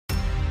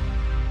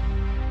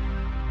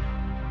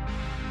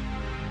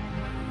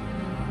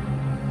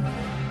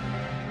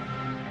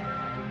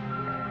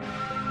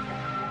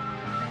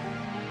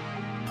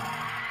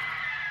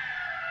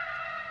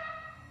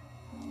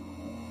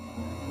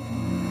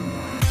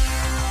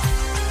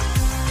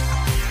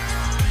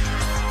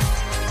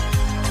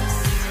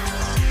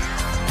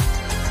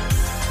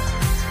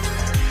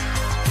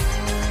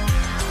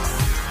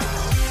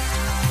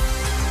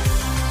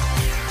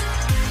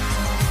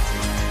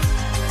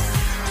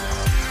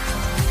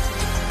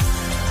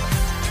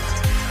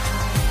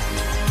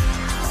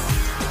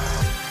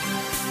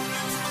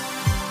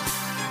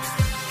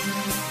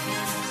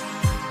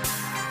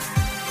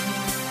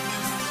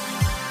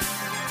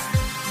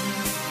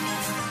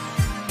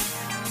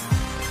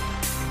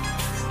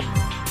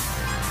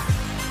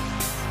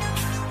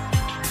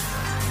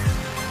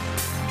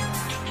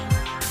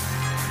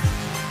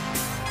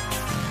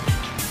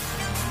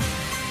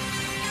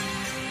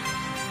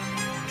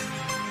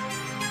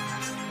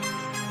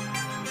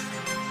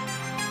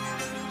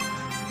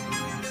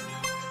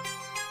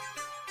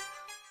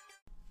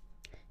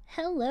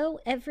Hello,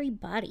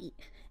 everybody,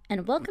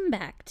 and welcome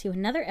back to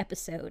another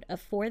episode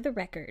of For the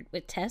Record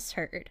with Tess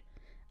Heard.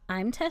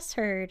 I'm Tess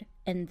Heard,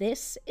 and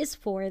this is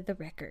For the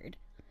Record.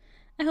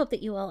 I hope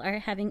that you all are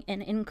having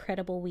an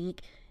incredible week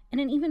and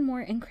an even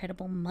more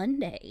incredible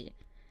Monday.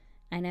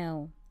 I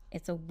know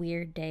it's a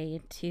weird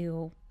day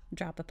to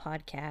drop a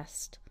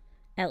podcast,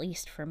 at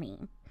least for me,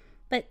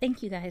 but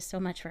thank you guys so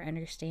much for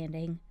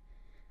understanding.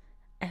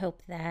 I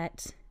hope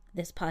that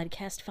this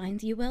podcast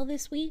finds you well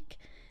this week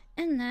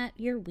and that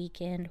your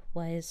weekend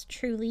was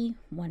truly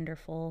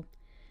wonderful.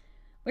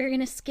 We're going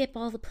to skip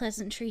all the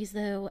pleasantries,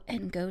 though,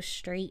 and go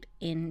straight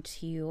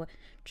into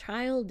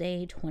Trial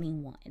Day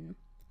 21.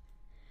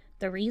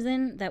 The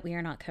reason that we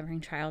are not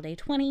covering Trial Day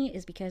 20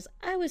 is because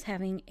I was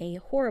having a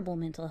horrible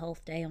mental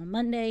health day on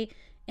Monday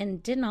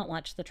and did not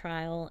watch the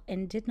trial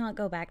and did not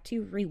go back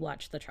to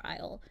rewatch the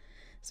trial.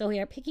 So we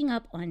are picking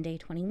up on Day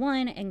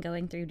 21 and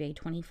going through Day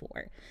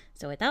 24.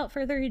 So without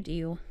further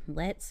ado,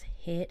 let's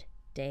hit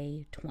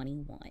Day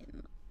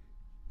 21.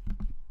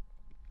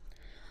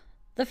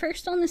 The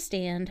first on the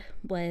stand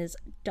was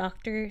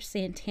Dr.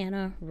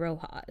 Santana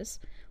Rojas,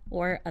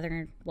 or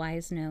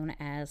otherwise known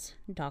as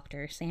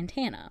Dr.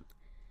 Santana.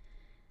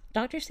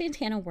 Dr.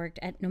 Santana worked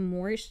at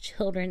Nemours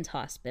Children's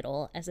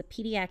Hospital as a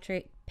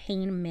pediatric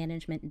pain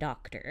management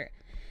doctor.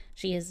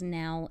 She is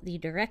now the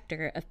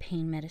director of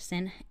pain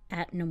medicine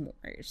at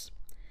Nemours.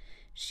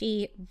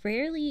 She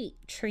rarely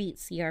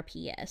treats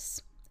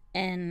CRPS,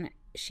 and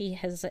she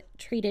has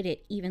treated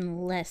it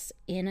even less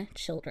in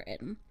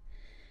children.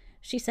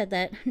 She said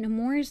that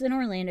Nemours in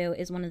Orlando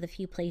is one of the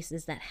few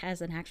places that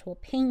has an actual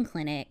pain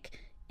clinic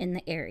in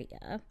the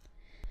area.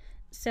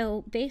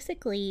 So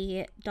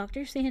basically,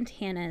 Dr.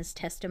 Santana's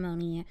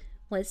testimony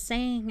was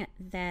saying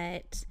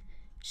that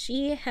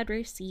she had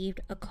received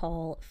a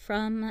call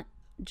from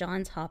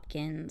Johns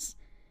Hopkins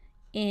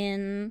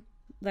in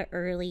the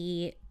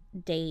early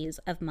days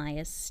of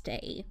Maya's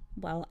stay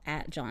while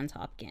at Johns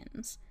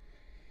Hopkins.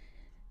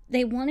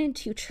 They wanted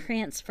to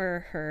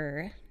transfer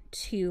her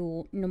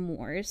to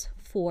Nemours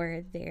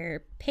for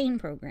their pain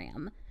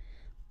program,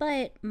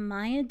 but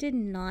Maya did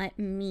not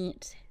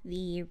meet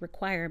the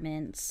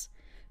requirements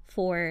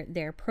for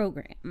their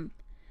program.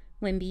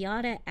 When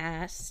Beata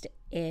asked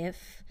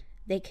if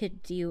they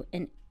could do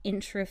an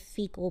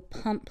intrathecal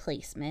pump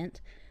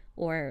placement,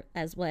 or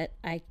as what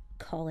I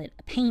call it,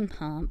 a pain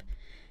pump,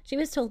 she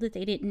was told that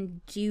they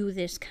didn't do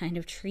this kind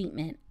of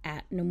treatment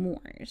at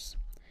Nemours.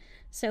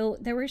 So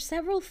there were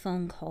several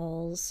phone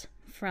calls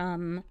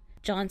from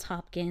Johns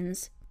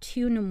Hopkins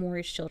to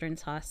Nemours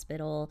Children's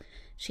Hospital.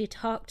 She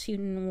talked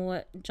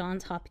to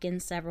Johns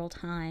Hopkins several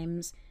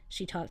times.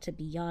 She talked to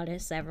Beata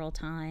several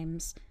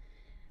times.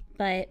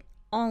 But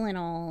all in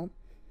all,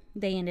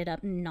 they ended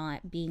up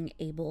not being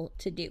able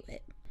to do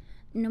it.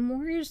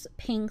 Nemours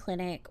Pain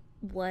Clinic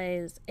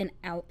was an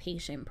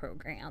outpatient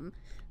program.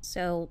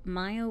 So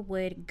Maya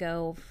would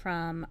go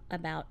from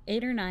about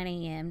 8 or 9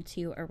 a.m.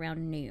 to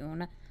around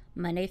noon,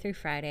 Monday through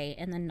Friday,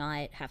 and then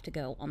not have to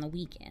go on the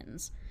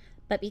weekends.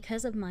 But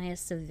because of Maya's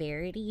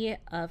severity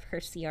of her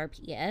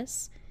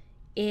CRPS,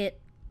 it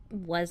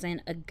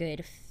wasn't a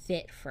good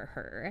fit for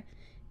her.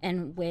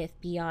 And with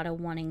Beata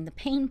wanting the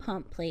pain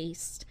pump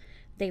placed,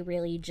 they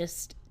really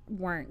just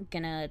weren't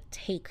gonna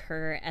take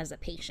her as a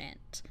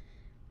patient.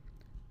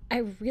 I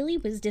really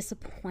was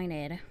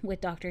disappointed with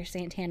Dr.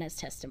 Santana's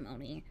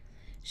testimony.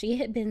 She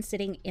had been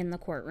sitting in the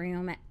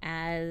courtroom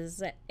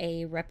as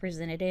a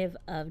representative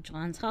of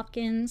Johns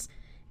Hopkins,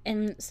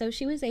 and so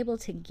she was able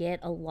to get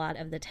a lot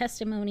of the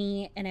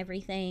testimony and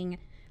everything,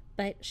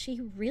 but she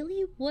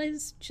really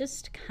was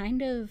just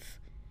kind of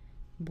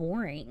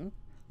boring.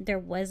 There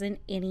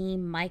wasn't any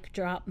mic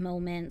drop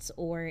moments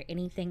or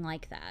anything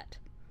like that.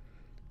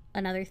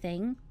 Another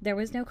thing, there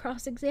was no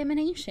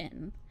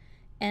cross-examination,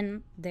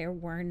 and there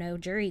were no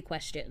jury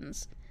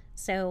questions.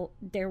 So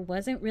there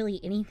wasn't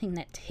really anything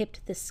that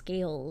tipped the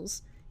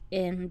scales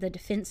in the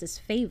defense's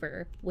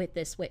favor with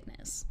this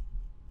witness.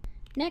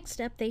 Next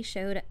up, they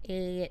showed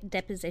a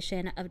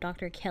deposition of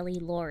Dr. Kelly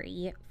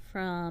Lowry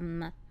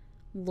from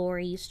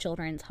Lurie's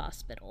Children's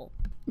Hospital.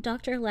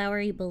 Dr.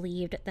 Lowry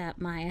believed that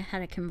Maya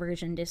had a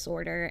conversion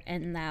disorder,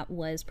 and that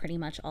was pretty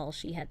much all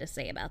she had to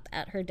say about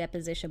that. Her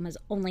deposition was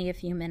only a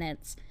few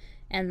minutes,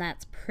 and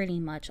that's pretty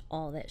much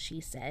all that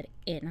she said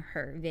in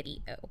her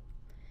video.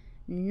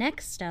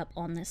 Next up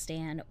on the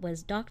stand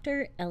was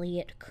Dr.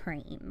 Elliot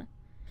Crane.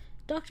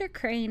 Dr.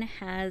 Crane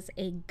has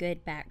a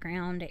good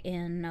background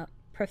in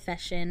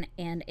profession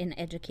and in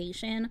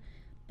education,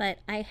 but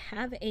I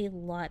have a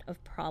lot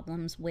of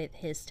problems with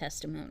his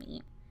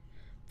testimony.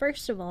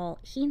 First of all,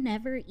 he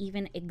never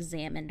even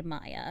examined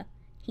Maya.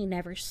 He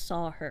never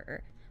saw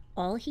her.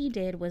 All he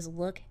did was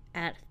look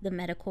at the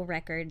medical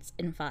records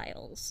and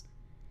files.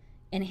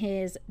 And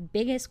his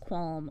biggest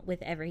qualm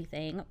with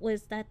everything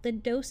was that the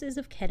doses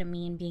of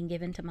ketamine being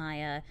given to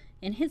Maya,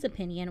 in his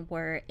opinion,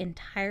 were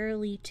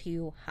entirely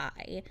too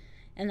high,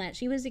 and that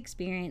she was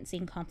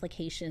experiencing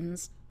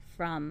complications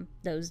from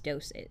those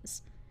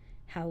doses.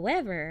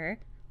 However,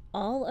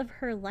 all of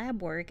her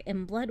lab work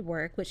and blood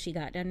work, which she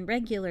got done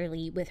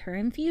regularly with her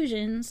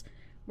infusions,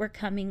 were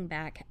coming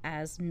back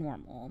as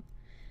normal.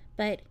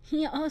 But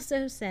he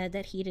also said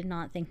that he did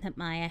not think that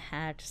Maya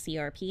had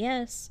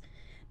CRPS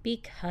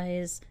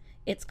because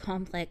it's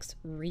complex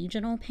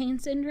regional pain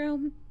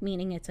syndrome,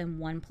 meaning it's in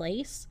one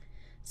place.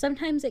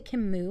 Sometimes it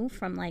can move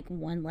from like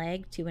one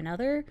leg to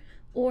another,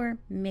 or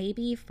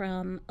maybe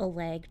from a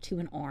leg to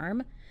an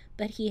arm,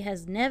 but he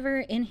has never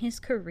in his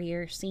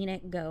career seen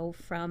it go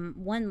from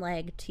one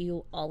leg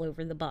to all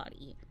over the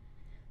body.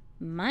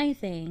 My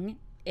thing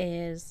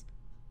is,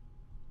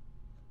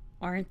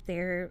 aren't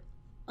there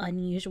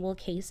unusual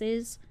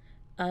cases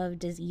of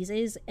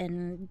diseases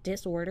and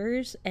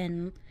disorders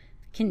and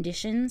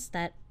conditions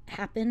that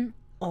happen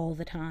all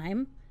the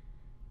time?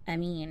 I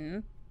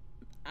mean,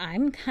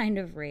 I'm kind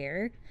of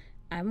rare.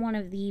 I'm one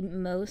of the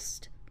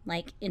most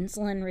like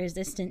insulin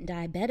resistant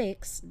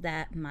diabetics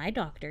that my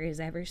doctor has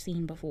ever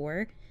seen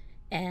before,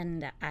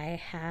 and I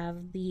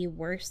have the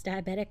worst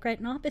diabetic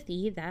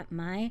retinopathy that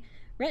my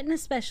retina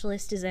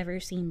specialist has ever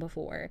seen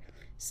before.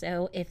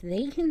 So if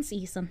they can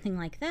see something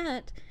like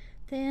that,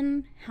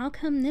 then how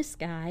come this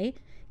guy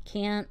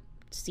can't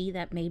see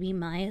that maybe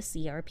my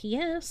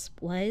CRPS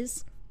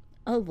was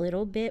a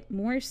little bit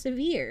more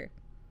severe?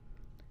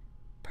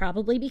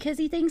 Probably because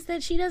he thinks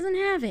that she doesn't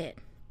have it.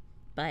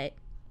 But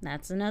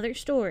that's another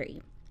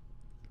story.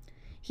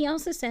 He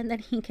also said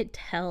that he could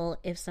tell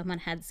if someone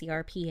had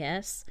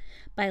CRPS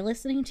by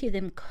listening to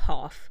them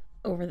cough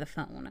over the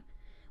phone,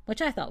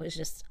 which I thought was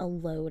just a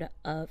load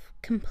of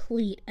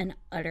complete and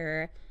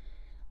utter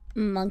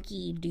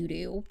monkey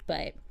doo-doo.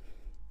 But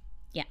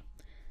yeah,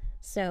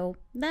 so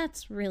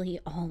that's really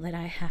all that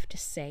I have to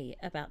say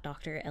about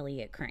Dr.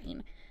 Elliot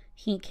Crane.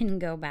 He can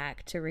go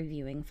back to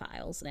reviewing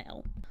files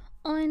now.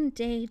 On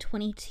day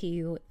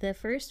 22, the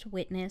first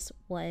witness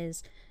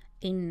was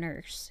a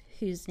nurse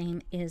whose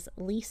name is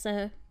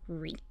Lisa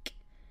Reek,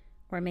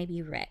 or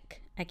maybe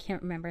Reck. I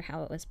can't remember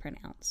how it was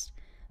pronounced,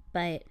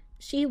 but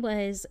she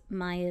was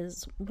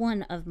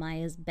one of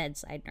Maya's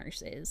bedside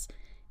nurses,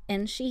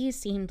 and she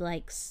seemed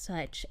like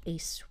such a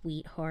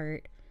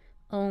sweetheart.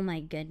 Oh my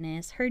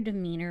goodness, her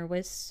demeanor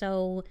was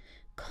so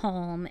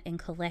calm and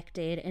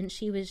collected, and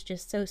she was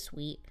just so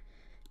sweet.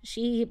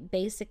 She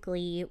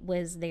basically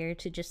was there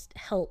to just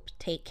help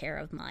take care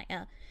of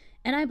Maya.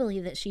 And I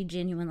believe that she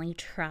genuinely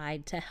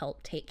tried to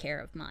help take care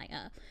of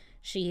Maya.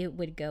 She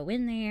would go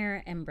in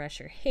there and brush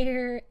her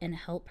hair and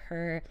help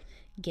her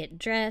get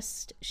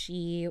dressed.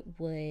 She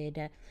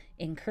would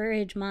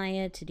encourage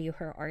Maya to do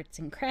her arts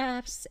and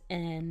crafts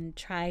and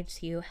try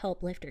to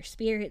help lift her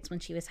spirits when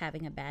she was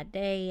having a bad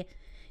day.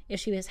 If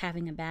she was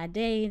having a bad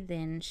day,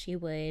 then she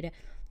would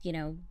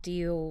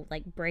do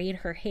like braid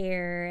her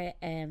hair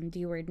and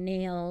do her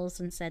nails,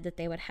 and said that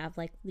they would have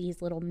like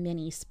these little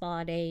mini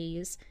spa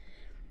days.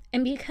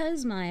 And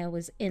because Maya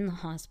was in the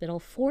hospital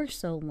for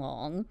so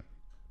long,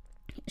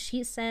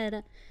 she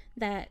said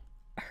that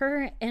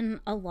her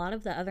and a lot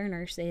of the other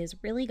nurses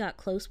really got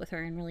close with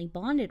her and really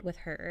bonded with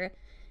her.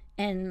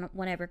 And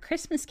whenever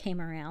Christmas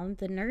came around,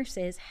 the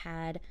nurses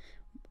had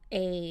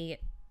a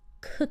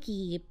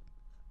cookie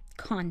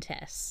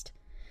contest.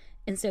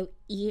 And so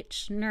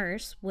each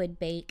nurse would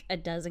bake a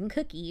dozen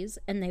cookies,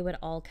 and they would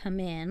all come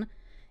in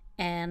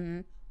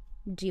and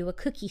do a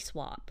cookie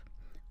swap.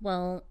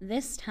 Well,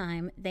 this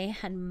time they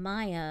had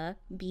Maya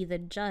be the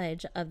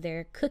judge of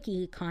their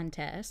cookie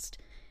contest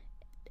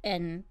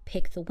and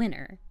pick the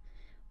winner.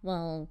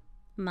 Well,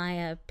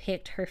 Maya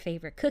picked her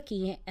favorite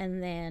cookie,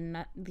 and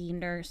then the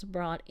nurse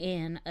brought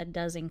in a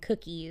dozen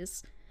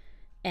cookies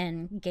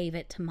and gave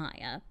it to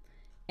Maya.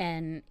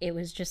 And it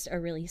was just a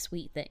really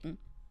sweet thing.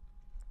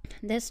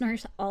 This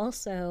nurse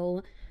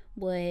also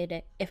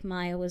would, if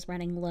Maya was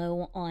running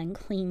low on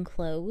clean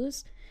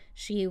clothes,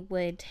 she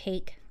would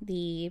take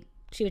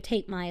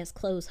Maya's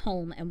clothes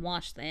home and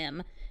wash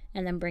them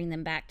and then bring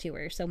them back to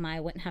her so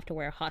Maya wouldn't have to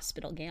wear a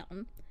hospital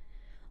gown.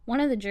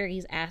 One of the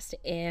juries asked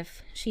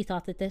if she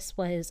thought that this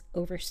was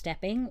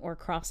overstepping or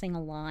crossing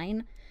a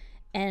line,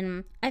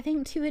 and I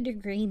think to a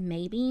degree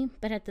maybe,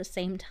 but at the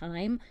same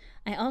time,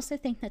 I also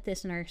think that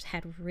this nurse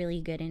had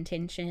really good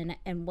intention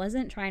and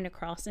wasn't trying to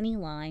cross any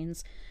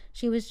lines.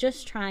 She was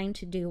just trying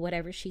to do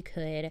whatever she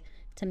could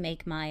to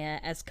make Maya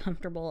as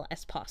comfortable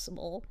as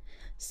possible.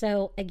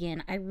 So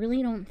again, I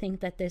really don't think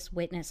that this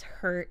witness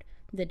hurt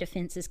the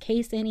defense's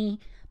case any,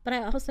 but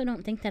I also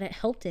don't think that it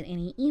helped it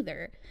any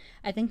either.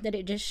 I think that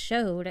it just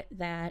showed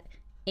that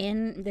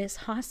in this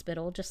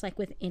hospital, just like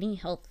with any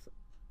healthcare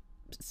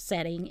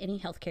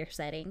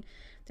setting,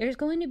 there's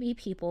going to be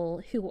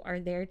people who are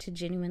there to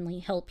genuinely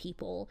help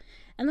people,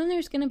 and then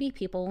there's going to be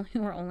people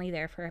who are only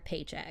there for a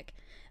paycheck,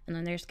 and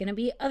then there's going to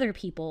be other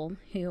people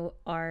who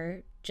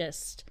are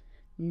just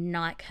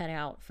not cut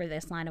out for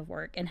this line of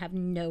work and have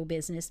no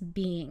business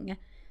being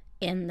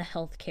in the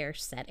healthcare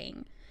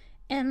setting.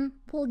 And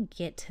we'll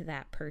get to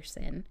that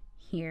person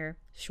here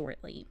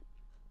shortly.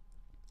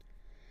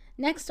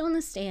 Next on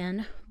the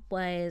stand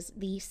was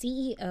the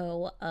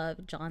CEO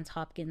of Johns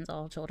Hopkins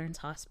All Children's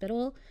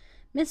Hospital,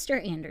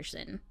 Mr.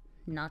 Anderson,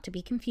 not to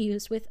be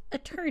confused with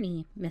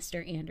attorney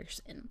Mr.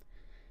 Anderson.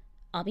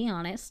 I'll be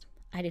honest,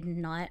 I did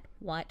not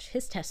watch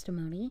his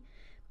testimony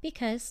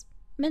because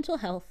mental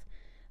health,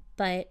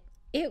 but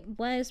it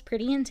was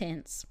pretty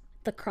intense.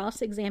 The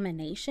cross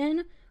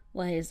examination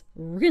was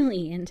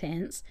really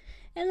intense,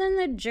 and then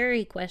the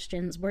jury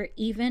questions were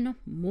even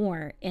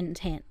more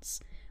intense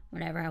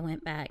whenever I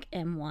went back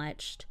and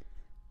watched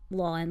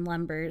Law and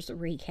Lumber's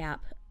recap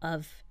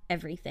of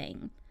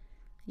everything.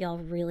 Y'all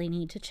really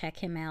need to check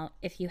him out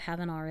if you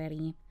haven't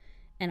already.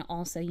 And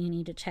also, you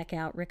need to check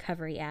out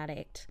Recovery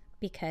Addict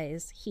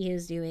because he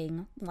is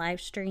doing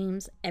live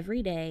streams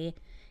every day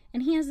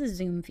and he has a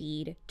Zoom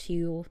feed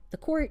to the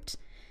court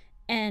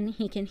and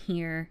he can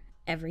hear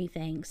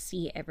everything,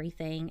 see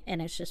everything,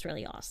 and it's just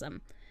really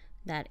awesome.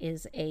 That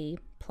is a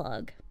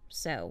plug.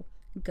 So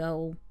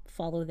go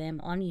follow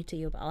them on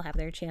YouTube. I'll have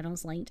their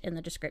channels linked in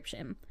the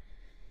description.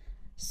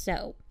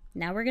 So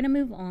now we're going to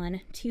move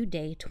on to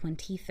day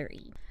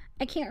 23.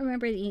 I can't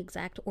remember the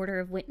exact order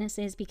of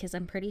witnesses because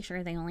I'm pretty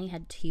sure they only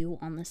had 2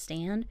 on the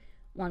stand.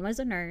 One was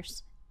a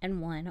nurse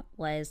and one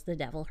was the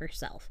devil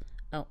herself.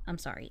 Oh, I'm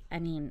sorry. I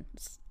mean,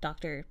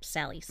 Dr.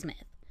 Sally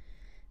Smith.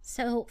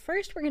 So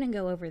first we're going to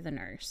go over the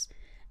nurse.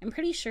 I'm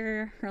pretty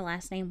sure her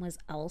last name was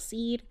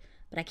Alseed,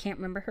 but I can't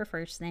remember her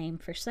first name.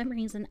 For some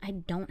reason, I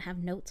don't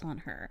have notes on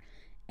her,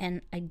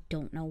 and I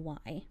don't know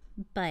why.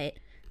 But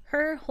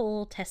her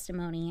whole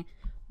testimony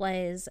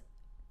was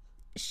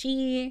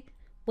she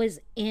was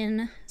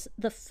in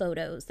the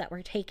photos that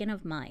were taken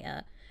of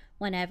Maya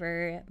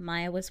whenever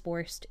Maya was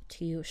forced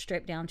to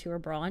strip down to her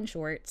bra and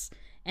shorts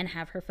and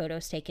have her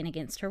photos taken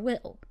against her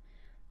will.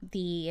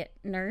 The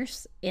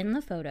nurse in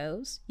the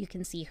photos, you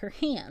can see her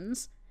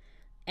hands,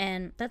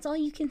 and that's all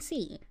you can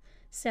see.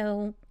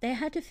 So they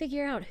had to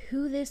figure out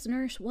who this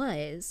nurse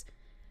was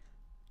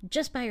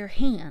just by her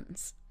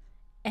hands.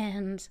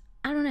 And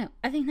I don't know,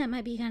 I think that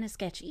might be kind of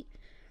sketchy.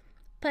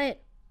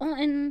 But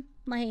on,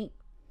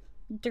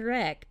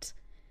 direct,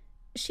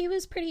 she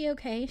was pretty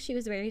okay. She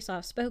was very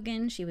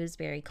soft-spoken. She was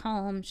very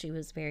calm. She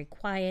was very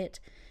quiet.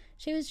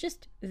 She was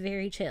just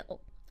very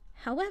chill.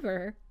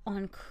 However,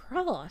 on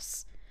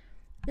cross,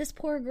 this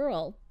poor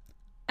girl,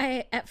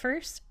 at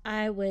first,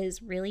 I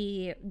was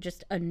really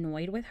just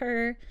annoyed with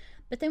her.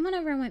 But then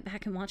whenever I went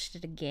back and watched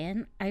it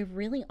again, I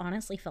really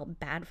honestly felt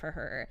bad for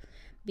her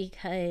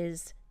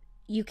because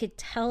you could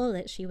tell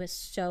that she was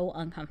so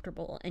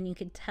uncomfortable and you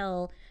could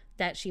tell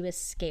that she was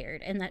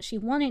scared and that she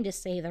wanted to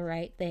say the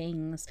right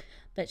things,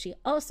 but she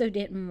also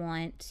didn't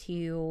want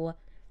to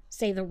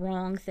say the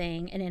wrong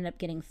thing and end up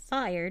getting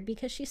fired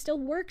because she still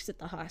works at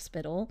the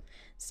hospital.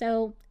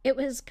 So it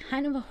was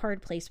kind of a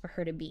hard place for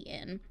her to be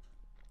in.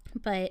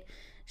 But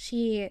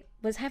she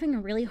was having a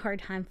really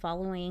hard time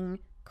following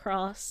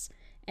cross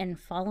and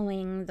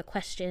following the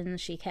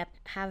questions. She kept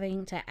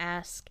having to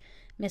ask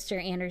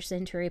Mr.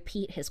 Anderson to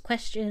repeat his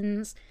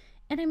questions.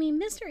 And I mean,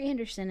 Mr.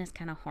 Anderson is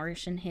kind of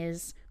harsh in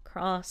his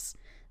cross,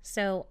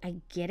 so I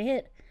get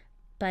it,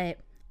 but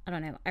I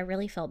don't know. I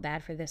really felt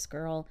bad for this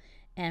girl,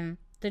 and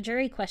the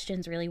jury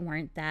questions really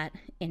weren't that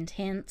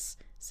intense,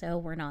 so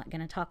we're not going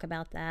to talk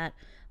about that.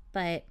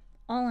 But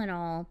all in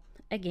all,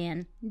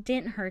 again,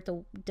 didn't hurt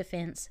the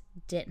defense,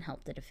 didn't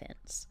help the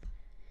defense.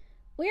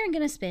 We're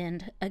going to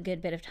spend a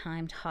good bit of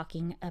time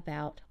talking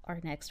about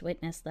our next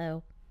witness,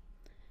 though.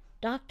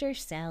 Dr.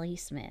 Sally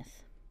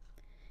Smith.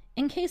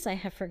 In case I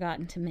have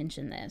forgotten to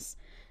mention this,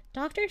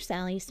 Dr.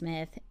 Sally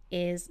Smith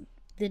is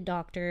the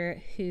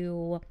doctor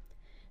who,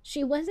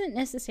 she wasn't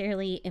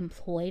necessarily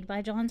employed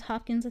by Johns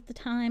Hopkins at the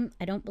time,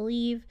 I don't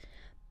believe,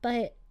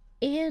 but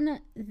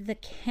in the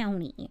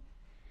county,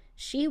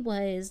 she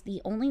was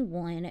the only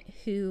one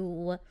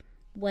who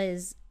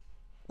was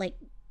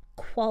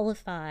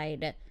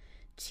qualified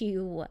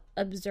to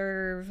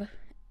observe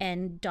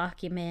and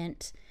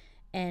document,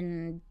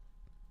 and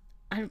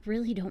I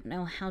really don't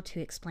know how to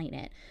explain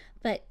it,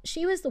 but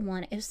she was the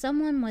one, if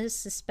someone was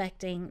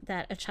suspecting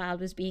that a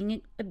child was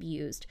being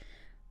abused,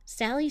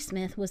 Sally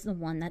Smith was the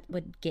one that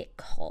would get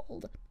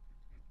called.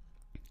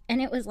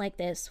 And it was like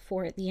this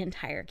for the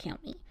entire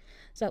county.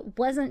 So it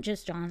wasn't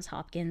just Johns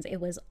Hopkins, it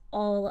was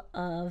all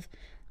of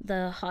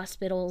the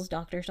hospitals,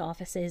 doctors'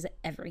 offices,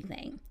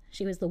 everything.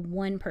 She was the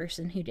one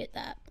person who did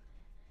that.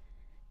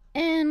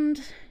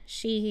 And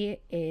she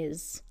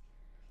is,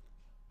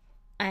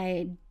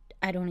 I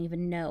don't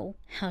even know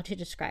how to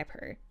describe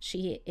her.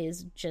 She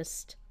is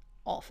just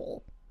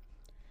awful.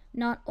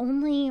 Not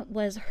only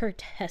was her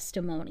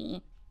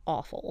testimony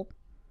awful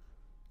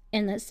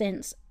in the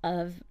sense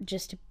of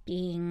just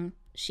being,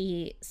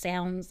 she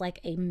sounds like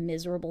a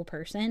miserable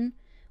person.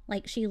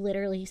 Like, she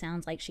literally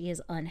sounds like she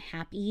is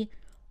unhappy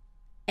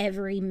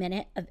every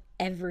minute of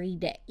every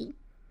day.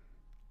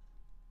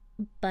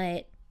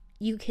 But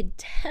you could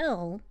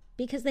tell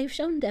because they've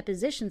shown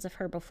depositions of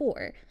her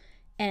before.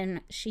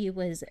 And she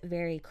was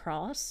very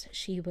cross.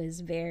 She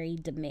was very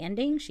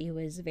demanding. She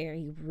was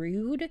very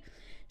rude.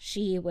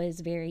 She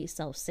was very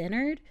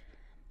self-centered.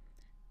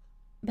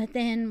 But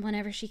then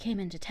whenever she came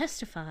in to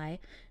testify,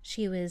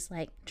 she was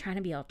trying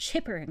to be all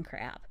chipper and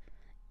crap.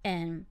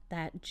 And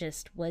that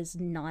just was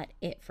not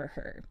it for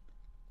her.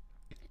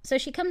 So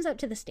she comes up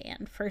to the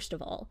stand, first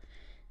of all.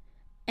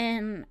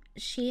 And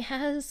she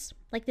has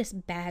this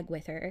bag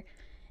with her.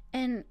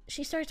 And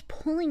she starts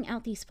pulling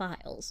out these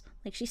files.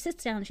 Like, she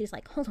sits down and she's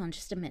like, hold on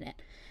just a minute.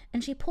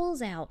 And she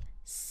pulls out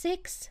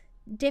 6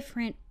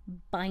 different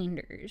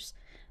binders,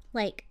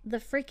 like the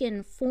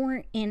freaking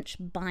 4-inch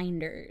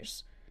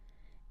binders,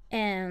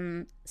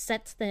 and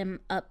sets them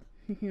up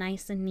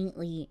nice and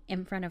neatly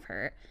in front of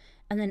her,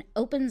 and then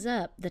opens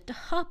up the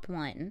top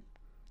one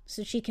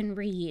so she can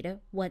read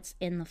what's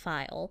in the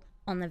file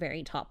on the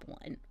very top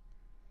one.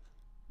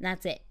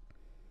 That's it.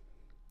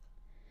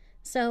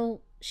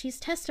 So she's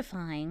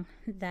testifying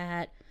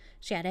that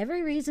she had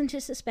every reason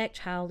to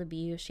suspect child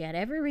abuse. She had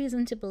every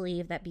reason to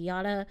believe that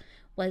Beata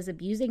was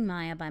abusing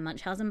Maya by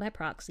Munchausen by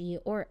proxy,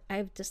 or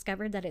I've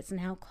discovered that it's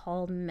now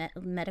called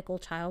medical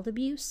child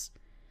abuse.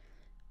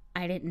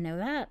 I didn't know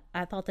that.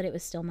 I thought that it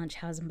was still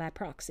Munchausen by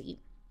proxy.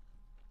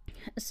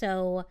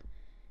 So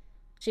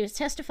she was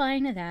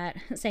testifying to that,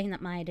 saying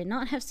that Maya did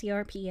not have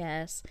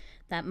CRPS,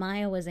 that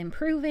Maya was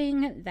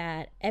improving,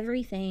 that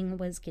everything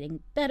was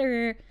getting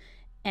better,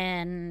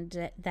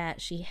 and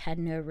that she had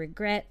no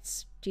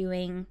regrets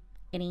doing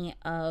any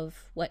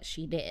of what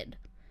she did.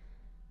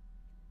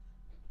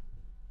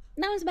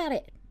 That was about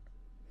it.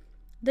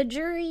 The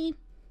jury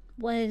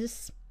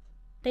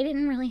they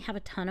didn't really have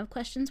a ton of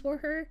questions for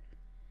her.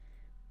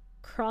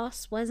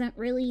 Cross wasn't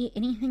really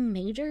anything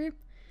major,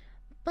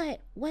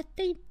 but what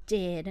they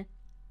did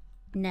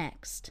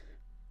next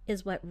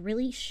is what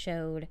really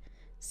showed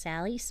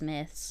Sally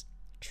Smith's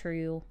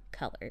true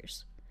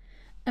colors.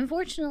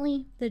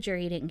 Unfortunately, the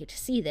jury didn't get to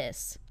see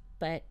this,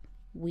 but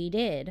we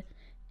did,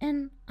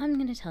 and I'm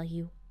going to tell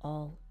you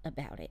all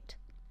about it.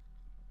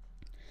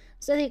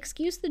 So they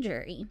excused the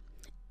jury,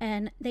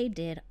 and they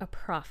did a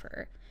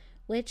proffer,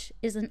 which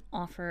is an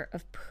offer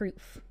of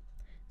proof,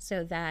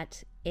 so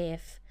that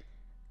if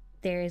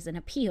there is an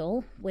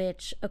appeal,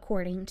 which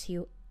according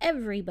to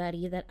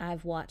everybody that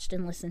I've watched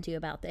and listened to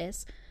about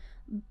this,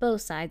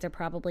 both sides are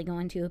probably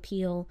going to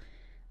appeal,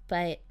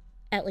 but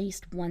at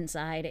least one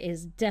side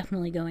is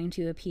definitely going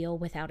to appeal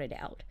without a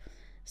doubt.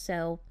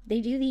 So they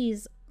do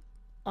these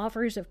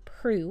offers of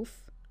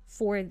proof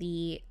for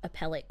the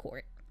appellate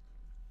court.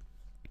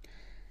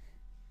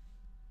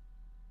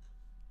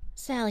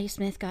 Sally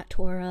Smith got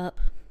tore up.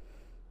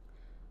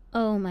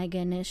 Oh my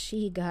goodness,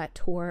 she got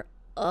tore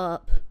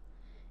up.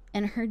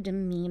 And her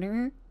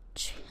demeanor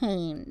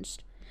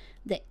changed.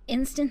 The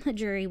instant the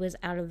jury was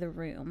out of the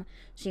room,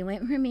 she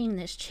went from being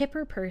this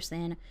chipper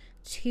person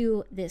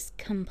to this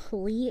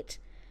complete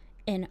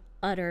and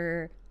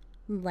utter,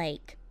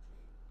 like,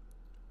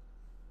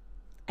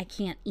 I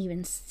can't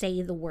even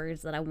say the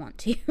words that I want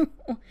to.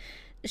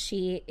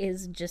 She's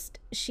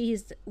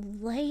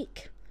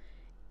like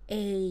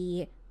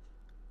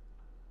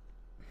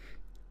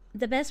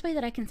the best way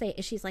that I can say it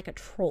is she's like a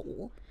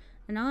troll.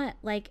 Not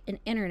like an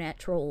internet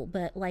troll,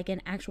 but like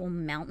an actual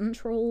mountain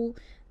troll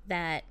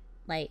that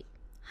like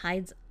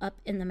hides up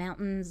in the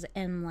mountains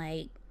and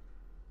like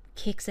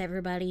kicks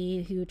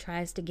everybody who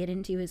tries to get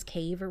into his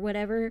cave or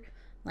whatever.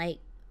 Like,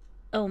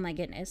 oh my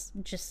goodness,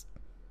 just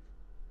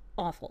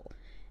awful.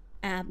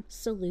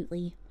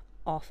 Absolutely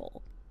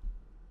awful.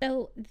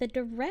 So the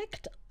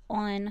direct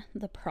on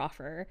the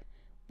proffer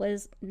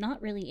was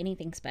not really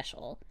anything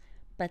special,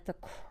 but the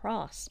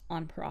cross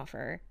on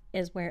proffer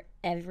is where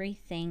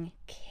everything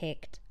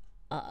kicked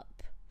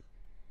up.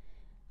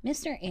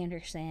 Mr.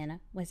 Anderson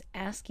was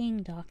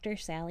asking Dr.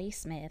 Sally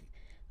Smith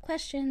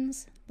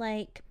questions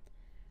like,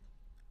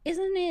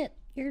 isn't it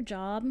your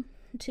job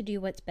to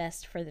do what's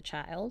best for the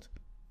child?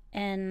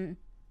 And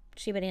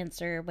she would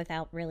answer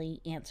without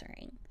really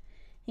answering.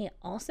 He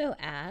also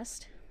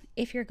asked,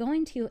 if you're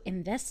going to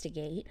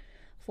investigate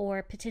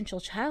for potential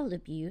child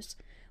abuse,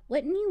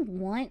 wouldn't you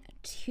want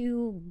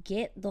to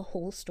get the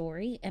whole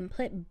story and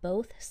put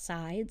both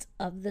sides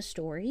of the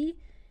story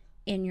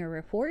in your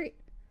report?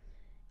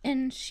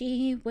 And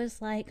she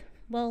was like,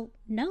 well,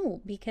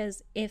 no,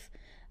 because if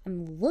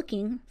I'm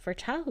looking for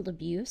child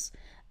abuse,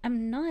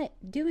 I'm not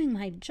doing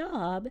my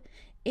job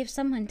if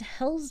someone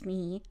tells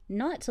me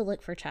not to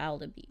look for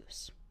child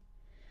abuse.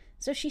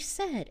 So she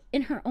said,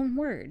 in her own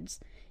words,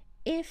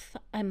 if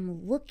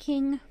I'm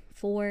looking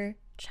for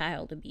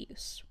child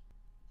abuse,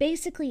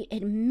 basically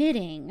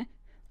admitting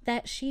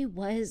that she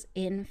was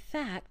in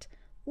fact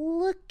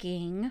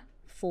looking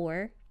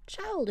for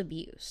child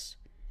abuse,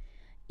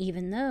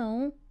 even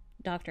though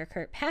Dr.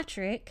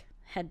 Kirkpatrick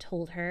had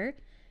told her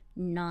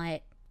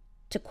not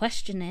to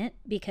question it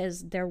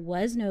because there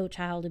was no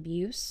child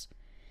abuse.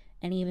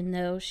 And even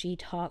though she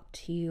talked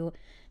to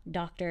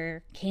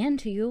Dr.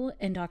 Cantu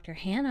and Dr.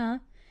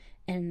 Hannah,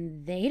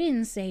 and they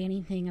didn't say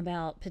anything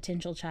about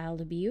potential child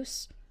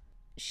abuse,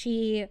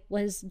 she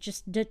was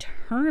just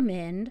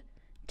determined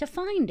to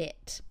find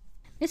it.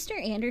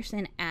 Mr.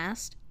 Anderson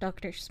asked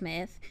Dr.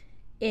 Smith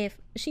if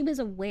she was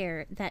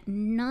aware that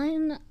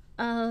none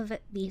of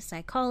the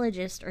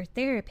psychologists or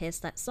therapists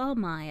that saw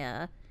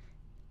Maya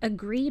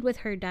agreed with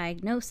her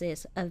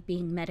diagnosis of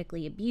being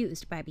medically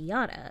abused by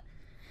Beata.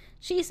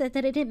 She said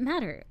that it didn't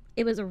matter.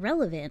 It was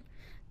irrelevant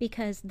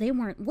because they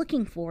weren't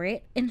looking for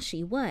it and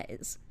she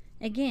was.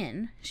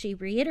 Again, she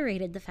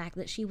reiterated the fact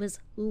that she was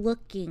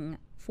looking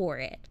for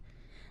it.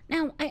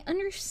 Now, I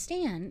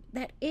understand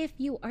that if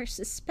you are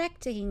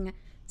suspecting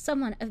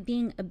someone of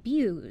being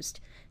abused,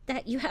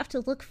 that you have to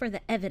look for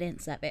the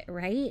evidence of it,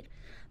 right?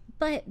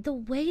 But the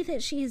way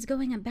that she is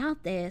going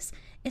about this,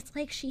 it's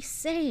like she's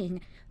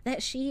saying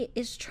that she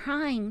is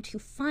trying to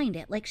find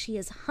it, like she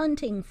is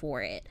hunting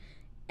for it,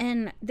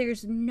 and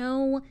there's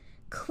no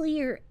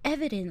clear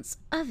evidence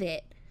of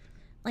it.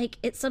 Like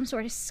it's some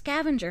sort of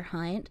scavenger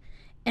hunt,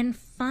 and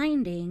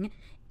finding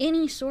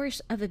any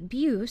source of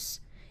abuse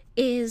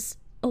is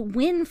a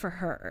win for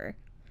her.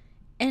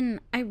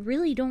 And I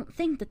really don't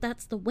think that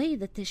that's the way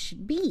that this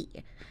should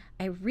be.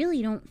 I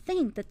really don't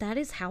think that that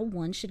is how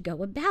one should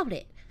go about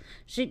it.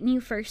 Shouldn't you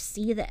first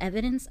see the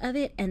evidence of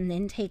it and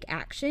then take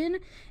action,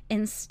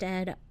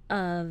 instead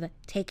of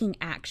taking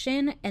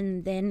action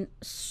and then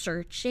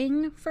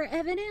searching for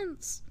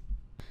evidence?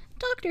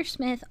 Dr.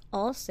 Smith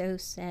also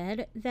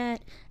said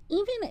that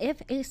even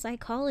if a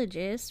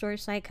psychologist or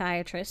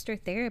psychiatrist or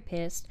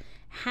therapist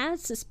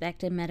has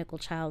suspected medical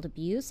child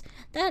abuse,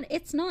 that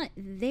it's not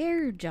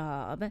their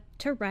job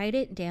to write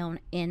it down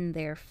in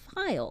their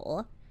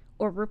file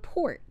or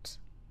report.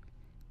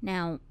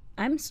 Now,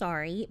 I'm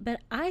sorry, but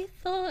I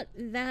thought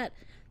that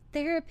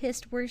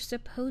therapists were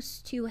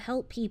supposed to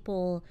help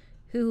people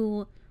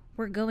who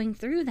were going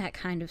through that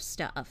kind of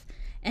stuff.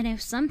 And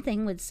if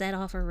something would set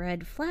off a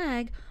red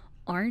flag,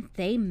 aren't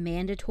they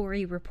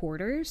mandatory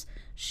reporters?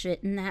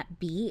 Shouldn't that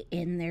be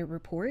in their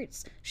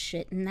reports?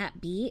 Shouldn't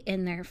that be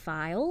in their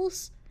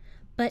files?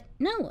 But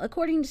no,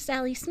 according to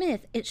Sally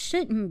Smith, it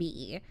shouldn't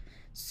be.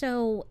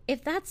 So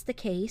if that's the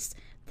case,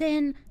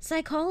 then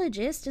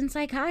psychologists and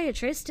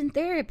psychiatrists and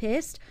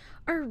therapists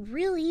are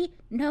really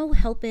no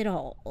help at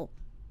all.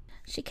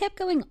 She kept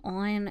going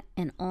on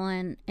and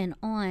on and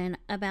on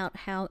about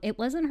how it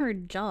wasn't her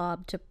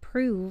job to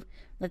prove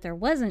that there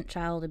wasn't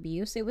child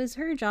abuse. It was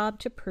her job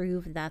to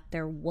prove that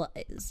there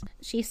was.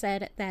 She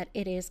said that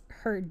it is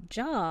her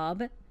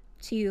job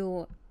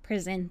to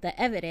present the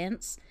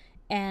evidence,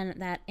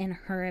 and that in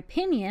her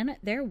opinion,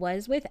 there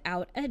was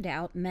without a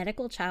doubt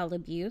medical child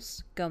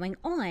abuse going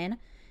on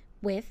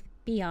with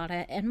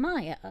Beata and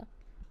Maya,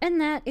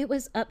 and that it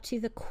was up to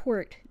the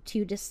court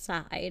to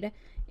decide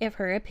if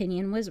her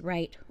opinion was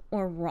right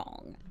or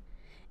wrong.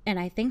 And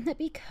I think that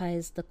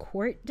because the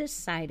court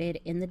decided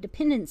in the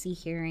dependency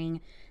hearing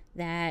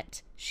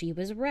that she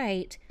was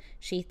right,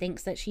 she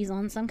thinks that she's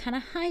on some kind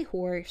of high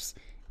horse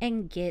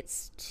and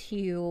gets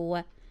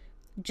to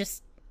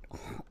just,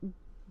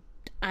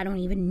 I don't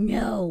even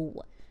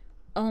know.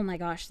 Oh my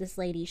gosh, this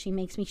lady, she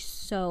makes me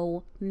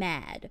so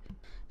mad.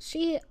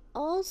 She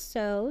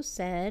also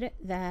said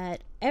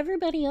that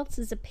everybody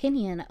else's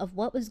opinion of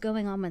what was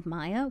going on with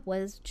Maya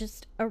was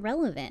just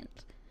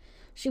irrelevant.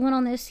 She went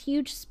on this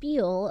huge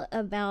spiel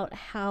about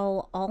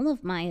how all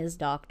of Maya's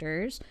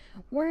doctors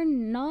were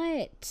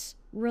not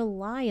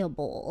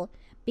reliable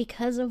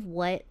because of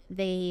what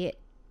they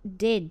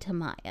did to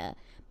Maya,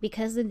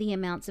 because of the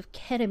amounts of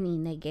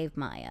ketamine they gave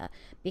Maya,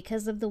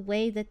 because of the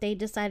way that they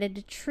decided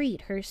to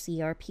treat her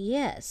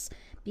CRPS,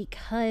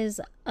 because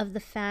of the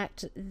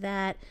fact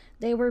that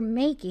they were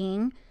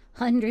making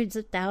hundreds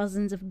of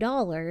thousands of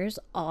dollars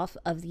off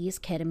of these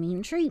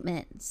ketamine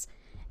treatments.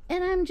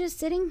 And I'm just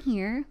sitting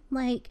here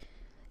like,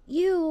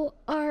 you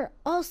are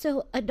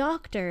also a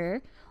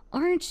doctor.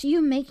 Aren't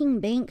you making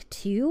bank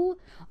too?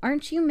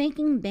 Aren't you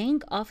making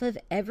bank off of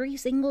every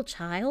single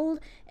child,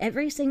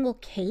 every single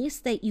case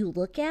that you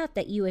look at,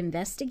 that you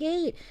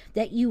investigate,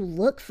 that you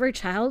look for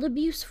child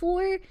abuse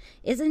for?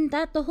 Isn't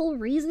that the whole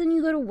reason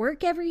you go to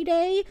work every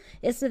day?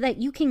 Is so that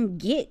you can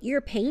get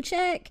your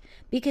paycheck?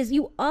 Because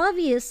you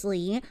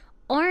obviously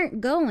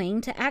aren't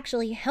going to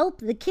actually help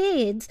the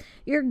kids.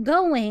 You're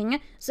going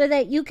so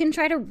that you can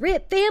try to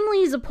rip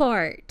families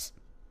apart.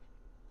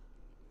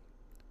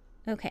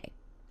 Okay.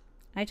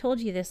 I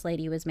told you this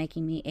lady was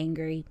making me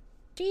angry.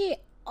 She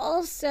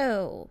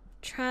also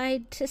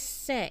tried to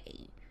say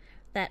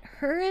that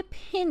her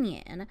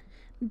opinion,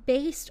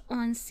 based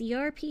on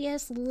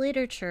CRPS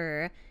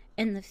literature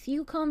and the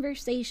few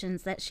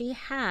conversations that she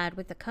had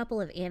with a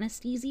couple of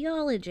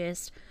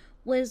anesthesiologists,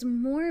 was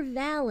more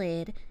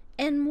valid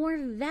and more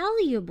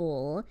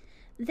valuable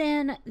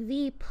than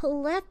the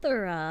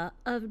plethora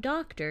of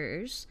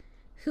doctors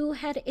who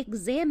had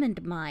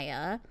examined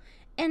Maya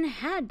and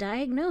had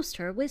diagnosed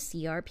her with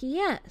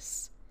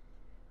CRPS.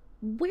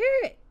 Who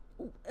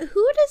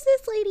does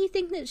this lady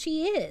think that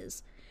she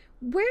is?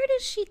 Where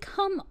does she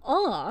come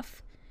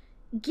off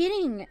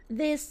getting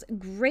this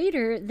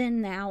greater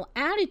than thou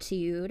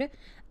attitude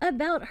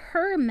about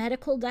her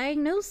medical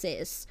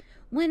diagnosis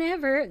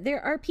whenever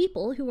there are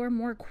people who are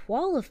more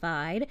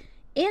qualified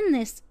in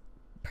this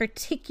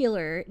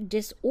particular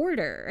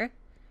disorder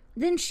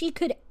than she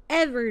could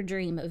ever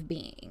dream of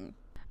being?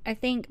 I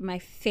think my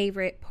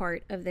favorite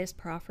part of this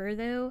proffer,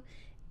 though,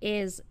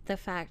 is the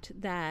fact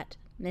that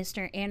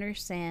Mr.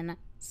 Anderson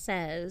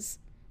says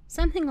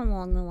something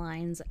along the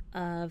lines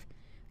of,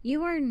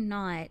 you are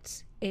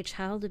not a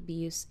child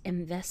abuse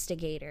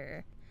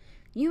investigator.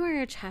 You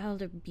are a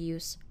child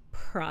abuse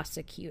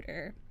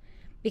prosecutor.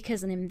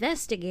 because an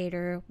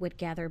investigator would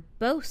gather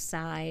both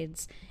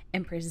sides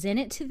and present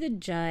it to the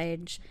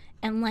judge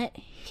and let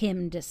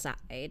him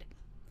decide.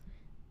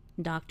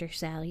 Dr.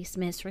 Sally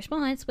Smith's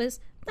response was,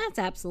 "That's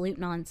absolute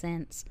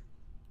nonsense."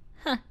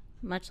 Huh,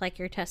 much like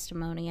your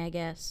testimony, I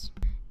guess.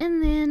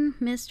 And then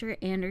Mr.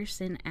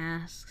 Anderson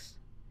asks,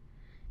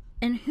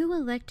 "And who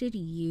elected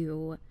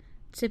you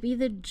to be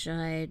the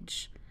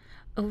judge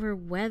over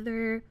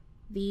whether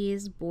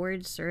these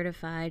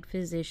board-certified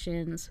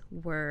physicians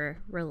were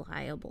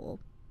reliable?"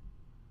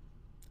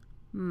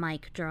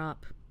 Mic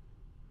drop.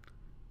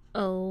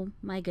 Oh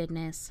my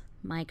goodness,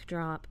 mic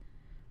drop.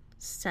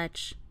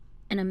 Such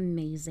an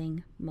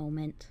amazing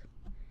moment.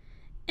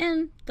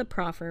 And the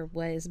proffer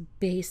was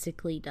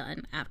basically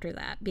done after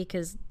that,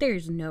 because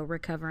there's no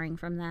recovering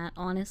from that,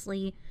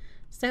 honestly.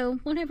 So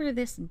whenever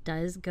this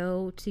does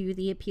go to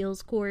the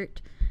appeals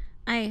court,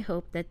 I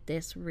hope that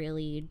this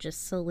really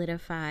just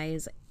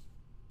solidifies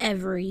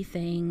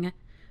everything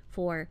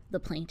for the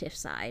plaintiff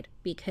side,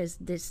 because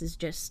this is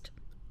just,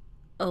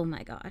 oh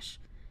my gosh,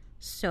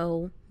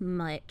 so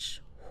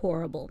much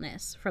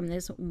horribleness from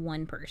this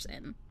one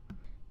person.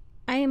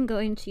 I am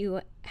going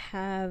to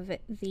have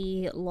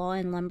the Law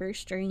and Lumber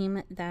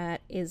stream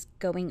that is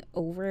going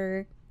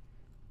over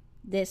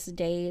this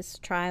day's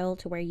trial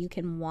to where you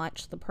can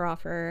watch the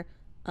proffer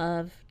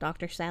of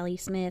Dr. Sally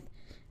Smith.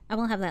 I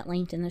will have that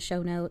linked in the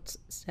show notes,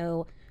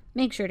 so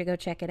make sure to go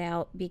check it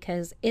out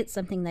because it's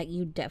something that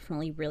you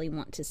definitely really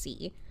want to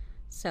see.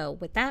 So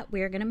with that,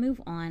 we're going to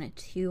move on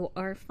to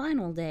our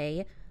final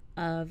day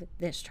of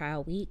this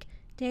trial week,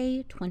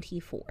 day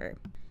 24.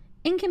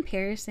 In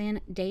comparison,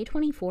 day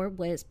 24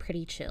 was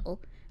pretty chill.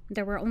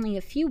 There were only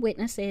a few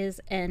witnesses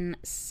and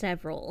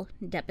several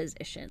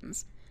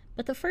depositions.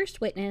 But the first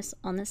witness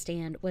on the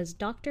stand was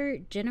Dr.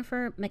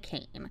 Jennifer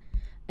McCain,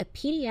 a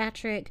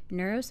pediatric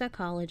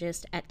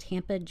neuropsychologist at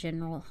Tampa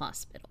General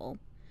Hospital.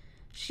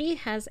 She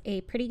has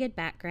a pretty good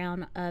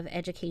background of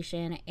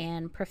education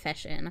and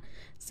profession,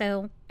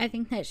 so I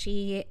think that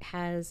she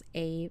has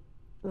a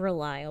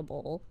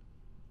reliable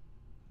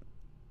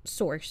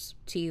source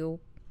to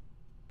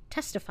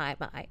testify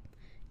by,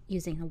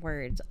 using the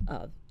words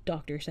of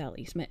Dr.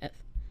 Sally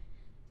Smith.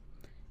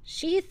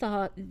 She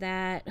thought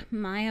that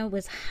Maya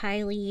was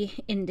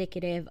highly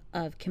indicative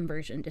of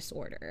conversion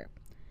disorder.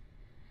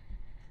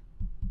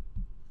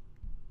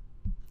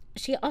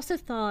 She also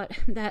thought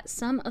that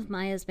some of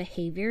Maya's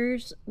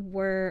behaviors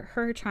were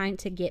her trying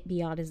to get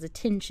Beata's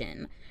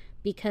attention.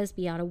 Because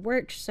Beata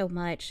worked so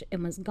much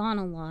and was gone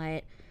a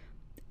lot,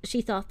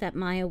 she thought that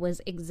Maya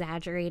was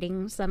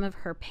exaggerating some of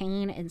her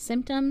pain and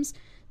symptoms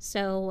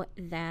so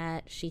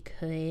that she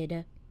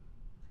could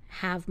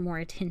have more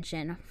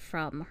attention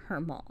from her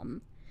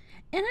mom.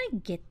 And I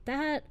get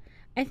that.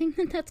 I think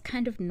that that's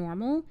kind of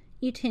normal.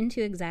 You tend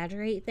to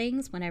exaggerate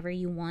things whenever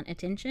you want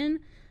attention.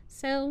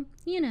 So,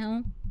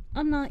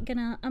 I'm not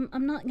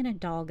gonna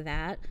dog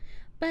that.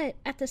 But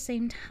at the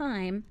same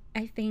time,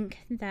 I think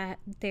that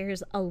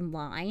there's a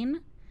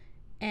line,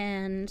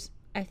 and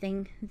I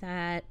think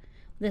that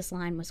this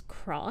line was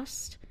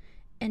crossed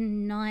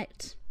and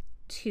not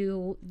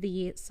to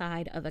the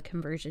side of a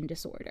conversion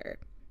disorder.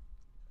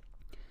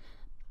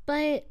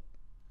 But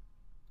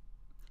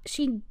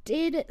she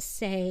did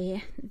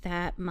say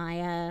that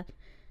Maya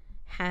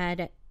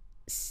had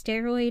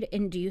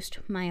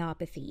steroid-induced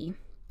myopathy,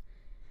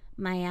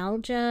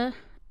 myalgia,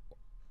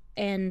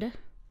 and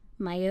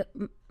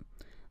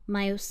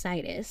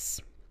myositis.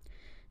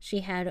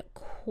 She had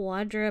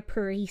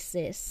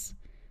quadriparesis,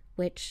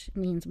 which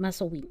means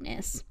muscle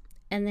weakness,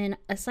 and then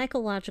a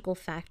psychological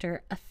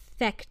factor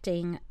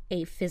affecting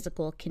a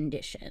physical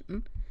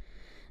condition.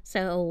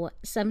 So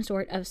some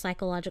sort of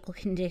psychological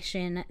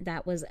condition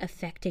that was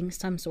affecting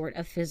some sort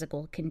of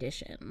physical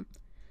condition.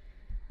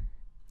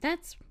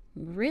 That's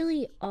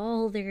really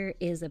all there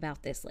is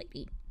about this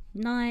lady.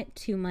 Not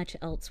too much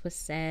else was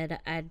said.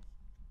 I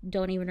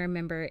don't even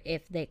remember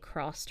if they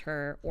crossed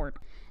her or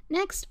not.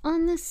 Next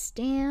on the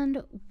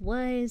stand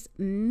was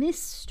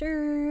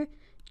Mr.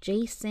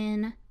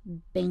 Jason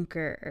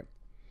Banker.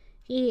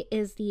 He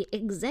is the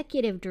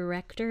executive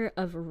director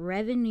of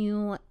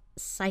Revenue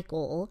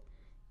Cycle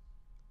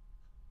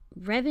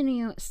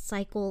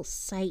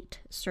Site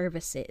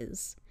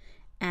Services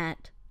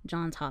at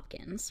Johns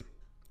Hopkins.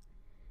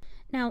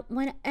 Now,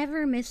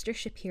 whenever Mr.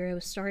 Shapiro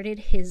started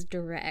his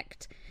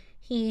direct,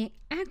 he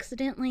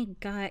accidentally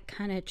got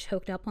kind of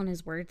choked up on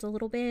his words a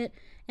little bit,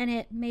 and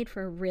it made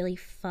for a really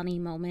funny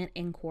moment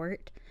in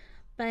court.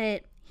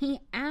 But he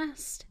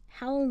asked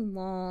how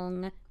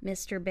long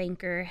Mr.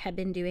 Banker had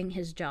been doing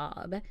his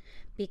job,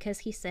 because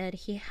he said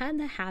he had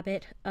the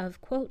habit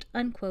of, quote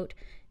unquote,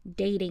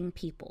 dating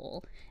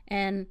people,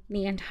 and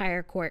the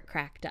entire court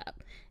cracked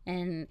up.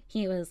 And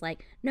he was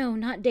like, "No,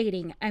 not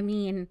dating. I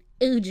mean,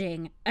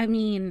 ooging. I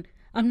mean,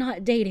 I'm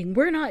not dating.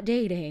 We're not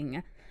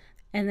dating."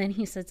 And then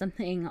he said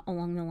something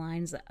along the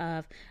lines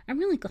of, "I'm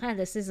really glad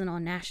this isn't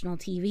on national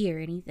TV or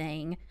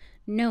anything,"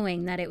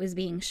 knowing that it was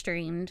being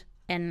streamed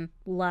and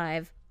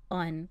live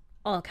on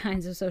all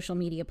kinds of social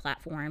media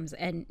platforms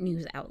and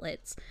news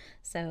outlets.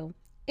 So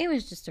it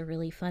was just a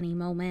really funny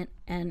moment,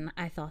 and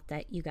I thought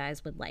that you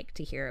guys would like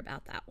to hear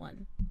about that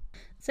one.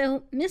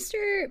 So,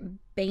 Mr.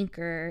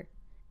 Banker,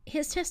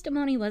 his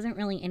testimony wasn't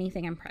really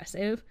anything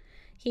impressive.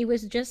 He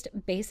was just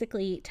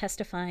basically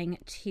testifying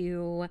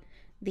to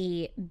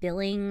the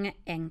billing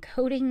and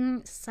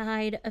coding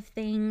side of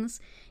things.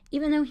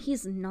 Even though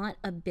he's not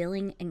a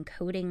billing and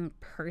coding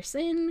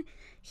person,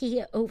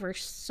 he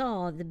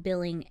oversaw the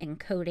billing and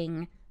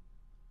coding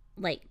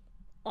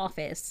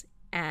office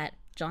at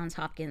Johns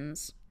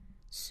Hopkins.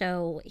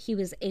 So he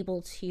was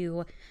able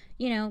to,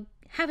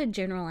 have a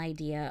general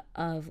idea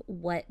of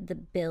what the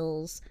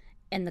bills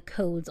and the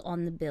codes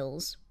on the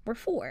bills were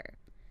for.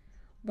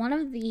 One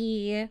of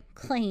the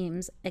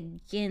claims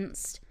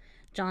against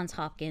Johns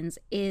Hopkins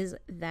is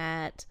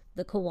that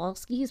the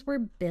Kowalskis were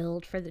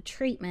billed for the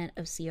treatment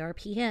of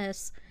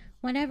CRPS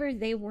whenever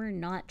they were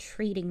not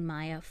treating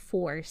Maya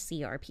for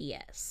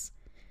CRPS.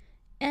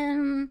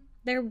 And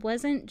there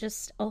wasn't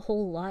just a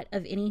whole lot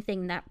of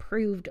anything that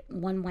proved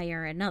one way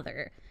or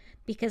another,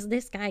 because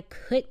this guy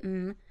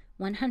couldn't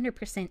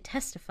 100%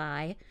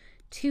 testify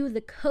to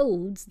the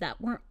codes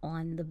that were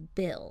on the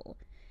bill.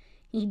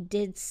 He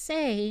did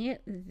say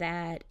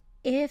that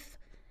if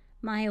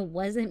Maya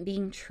wasn't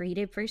being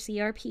treated for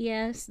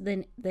CRPS,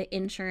 then the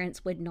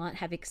insurance would not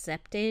have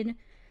accepted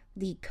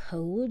the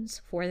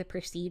codes for the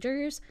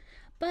procedures.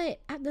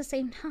 But at the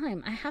same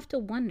time, I have to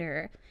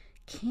wonder,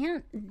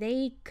 can't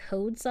they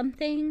code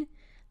something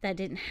that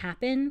didn't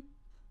happen?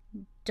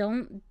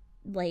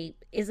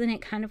 Isn't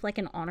it kind of like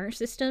an honor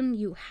system?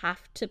 You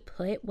have to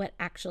put what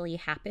actually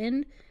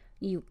happened.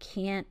 You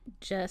can't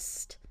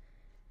just,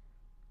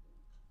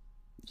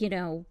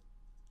 can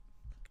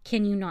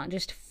you not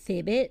just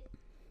fib it?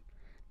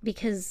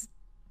 Because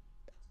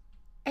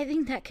I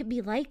think that could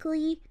be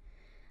likely.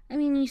 I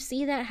mean, you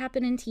see that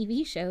happen in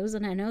TV shows,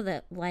 and I know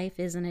that life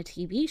isn't a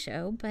TV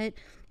show, but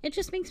it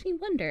just makes me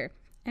wonder.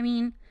 I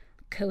mean,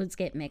 codes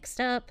get mixed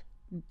up.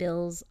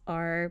 Bills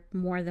are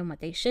more than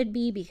what they should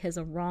be because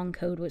a wrong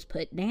code was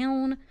put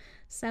down.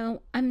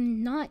 So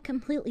I'm not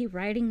completely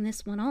writing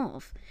this one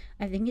off.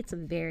 I think it's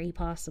very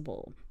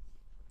possible.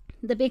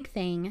 The big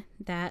thing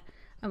that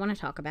I want to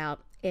talk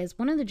about is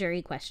one of the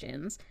jury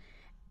questions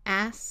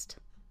asked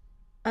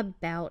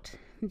about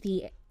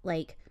the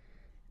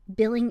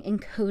billing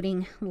and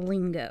coding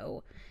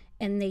lingo,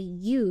 and they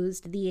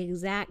used the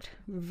exact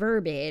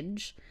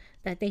verbiage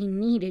that they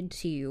needed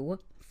to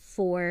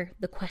for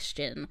the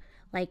question.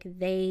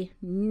 They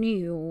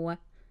knew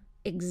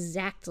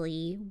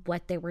exactly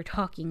what they were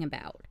talking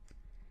about.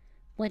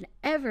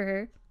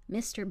 Whenever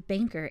Mr.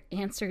 Banker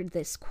answered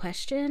this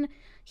question,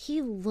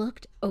 he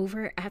looked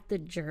over at the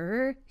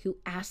juror who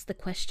asked the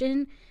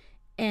question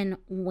and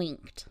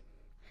winked.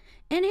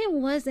 And it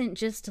wasn't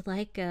just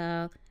like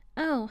a,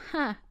 oh,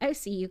 I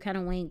see you kind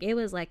of wink. It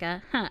was like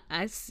a,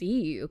 I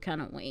see you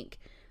kind of wink.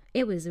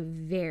 It was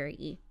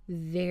very,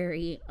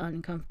 very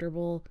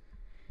uncomfortable.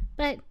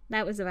 But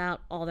that was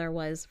about all there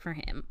was for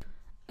him.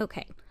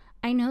 Okay,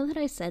 I know that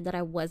I said that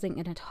I wasn't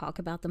going to talk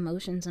about the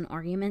motions and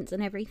arguments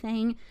and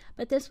everything,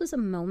 but this was a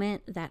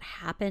moment that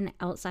happened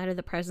outside of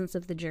the presence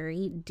of the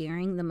jury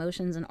during the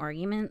motions and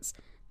arguments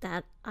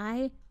that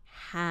I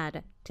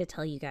had to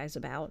tell you guys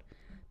about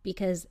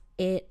because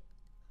it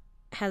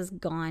has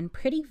gone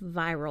pretty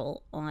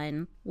viral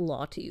on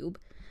LawTube.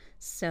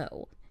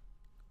 So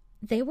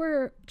they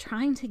were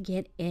trying to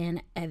get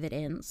in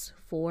evidence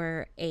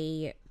for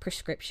a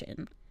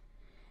prescription.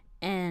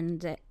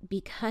 And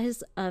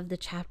because of the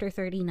Chapter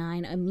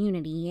 39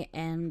 immunity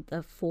and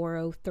the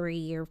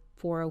 403 or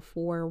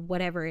 404,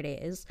 whatever it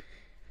is,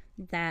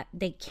 that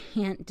they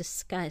can't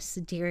discuss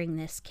during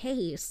this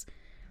case,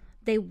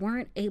 they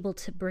weren't able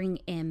to bring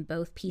in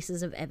both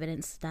pieces of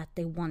evidence that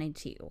they wanted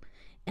to.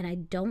 And I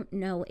don't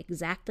know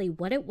exactly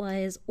what it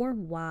was or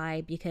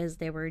why, because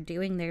they were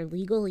doing their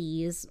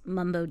legalese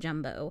mumbo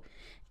jumbo.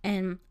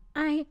 And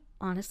I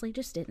honestly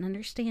just didn't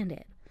understand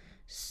it.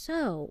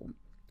 So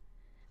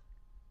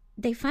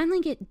they finally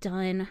get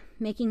done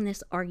making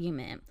this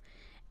argument,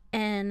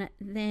 and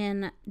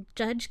then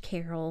Judge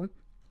Carroll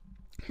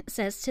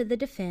says to the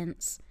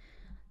defense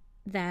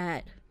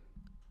that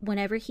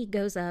whenever he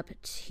goes up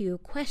to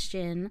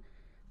question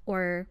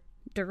or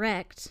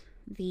direct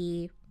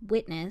the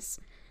witness,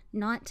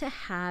 not to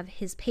have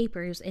his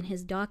papers and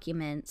his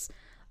documents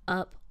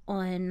up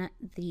on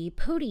the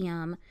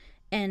podium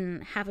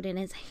and have it in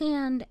his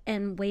hand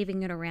and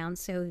waving it around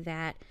so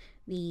that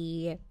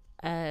the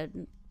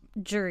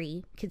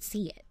jury could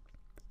see it.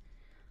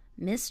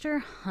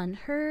 Mr.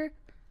 Hunter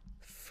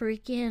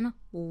freaking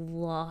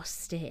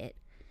lost it.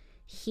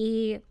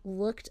 He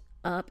looked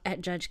up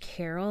at Judge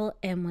Carroll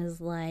and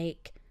was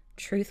like,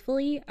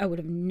 truthfully, I would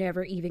have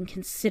never even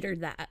considered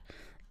that.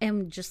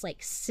 And just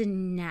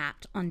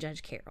snapped on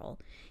Judge Carroll.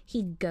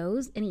 He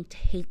goes and he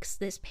takes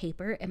this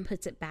paper and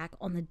puts it back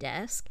on the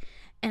desk,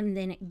 and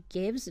then it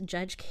gives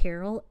Judge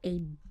Carroll a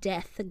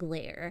death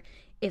glare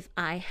if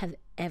I have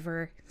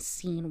ever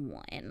seen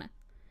one.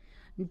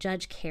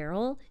 Judge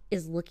Carroll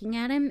is looking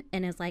at him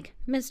and is like,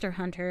 Mr.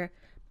 Hunter,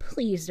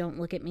 please don't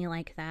look at me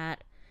like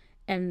that.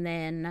 And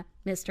then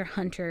Mr.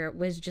 Hunter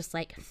was just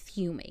like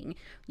fuming.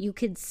 You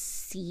could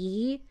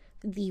see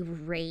the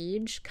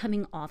rage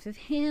coming off of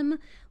him,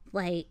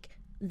 like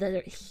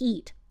the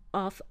heat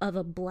off of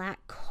a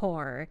black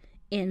car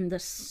in the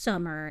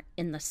summer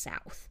in the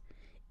South.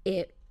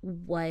 It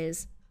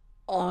was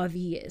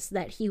obvious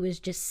that he was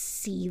just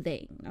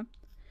seething.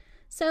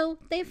 So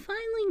they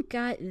finally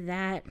got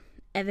that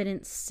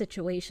evidence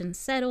situation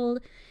settled,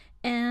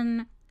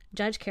 and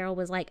Judge Carroll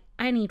was like,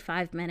 I need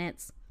 5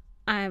 minutes.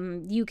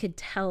 You could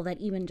tell that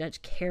even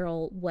Judge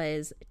Carroll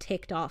was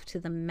ticked off to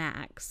the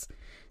max.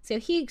 So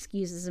he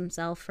excuses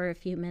himself for a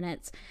few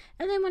minutes,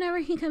 and then whenever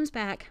he comes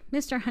back,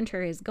 Mr.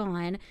 Hunter is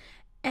gone,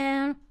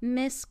 and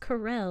Miss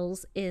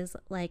Carrells is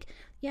like,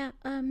 yeah,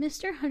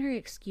 Mr. Hunter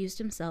excused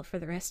himself for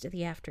the rest of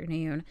the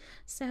afternoon.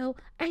 So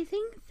I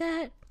think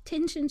that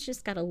tensions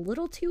just got a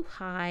little too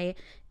high,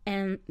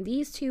 and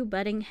these two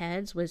butting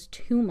heads was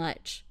too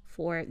much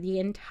for the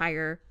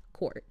entire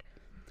court.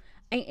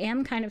 I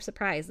am kind of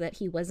surprised that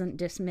he wasn't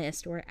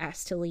dismissed or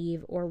asked to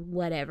leave or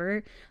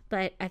whatever,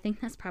 but I think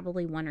that's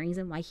probably one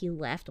reason why he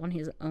left on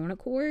his own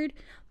accord,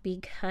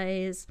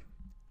 because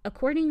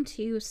according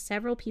to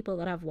several people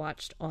that I've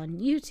watched on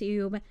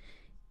YouTube,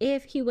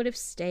 if he would have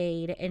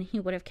stayed and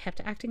he would have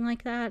kept acting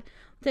like that,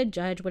 the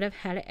judge would have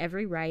had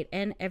every right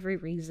and every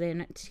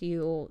reason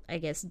to, I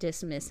guess,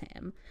 dismiss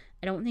him.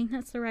 I don't think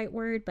that's the right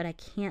word, but I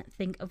can't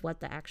think of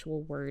what the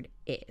actual word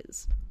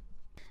is.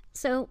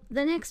 So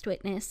the next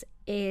witness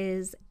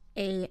is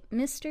a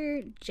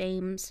Mr.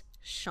 James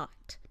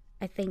Schott.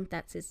 I think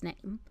that's his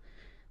name.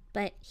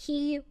 But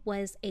he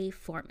was a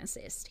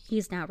pharmacist.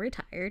 He's now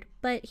retired,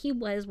 but he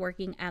was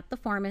working at the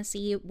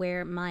pharmacy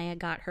where Maya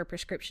got her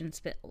prescriptions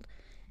filled.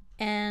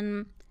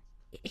 And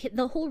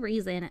the whole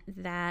reason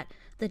that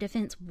the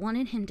defense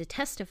wanted him to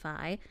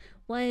testify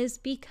was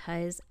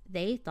because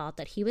they thought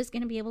that he was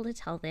going to be able to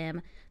tell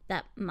them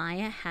that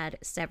Maya had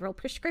several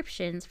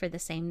prescriptions for the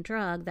same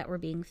drug that were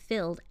being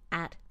filled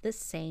at the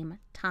same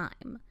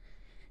time.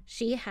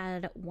 She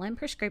had one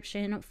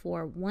prescription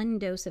for 1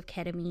 dose of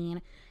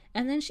ketamine,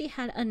 and then she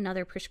had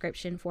another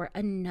prescription for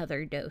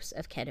another dose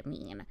of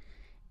ketamine.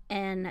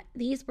 And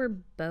these were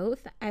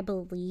both, I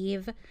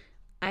believe,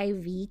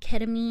 IV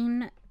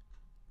ketamine,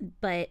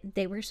 but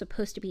they were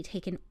supposed to be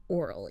taken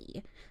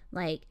orally.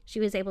 Like, she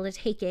was able to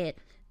take it,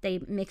 they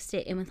mixed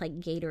it in with like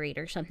Gatorade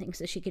or something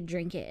so she could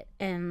drink it,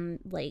 and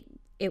like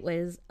it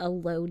was a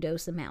low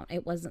dose amount.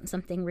 It wasn't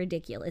something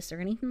ridiculous or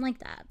anything like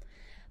that.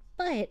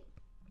 But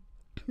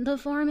the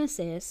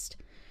pharmacist,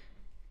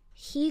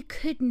 he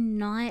could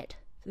not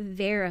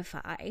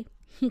verify,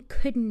 he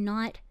could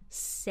not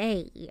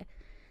say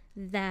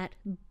that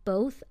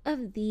both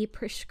of the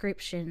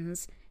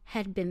prescriptions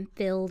had been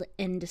filled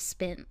and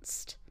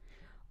dispensed.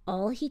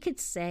 All he could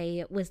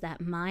say was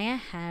that Maya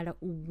had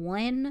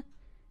one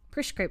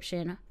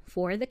prescription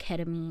for the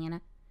ketamine,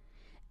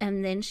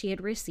 and then she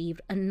had received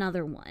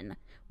another one.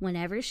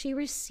 Whenever she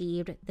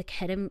received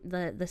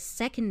the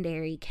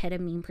secondary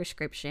ketamine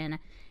prescription,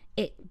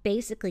 it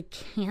basically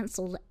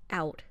canceled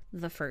out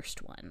the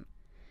first one.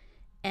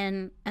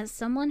 And as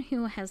someone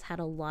who has had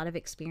a lot of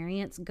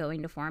experience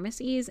going to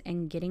pharmacies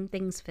and getting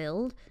things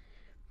filled,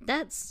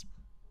 that's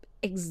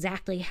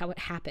exactly how it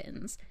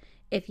happens.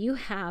 If you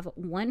have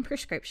one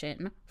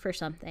prescription for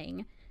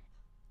something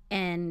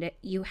and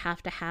you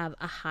have to have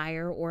a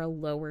higher or a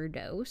lower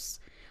dose,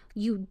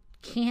 you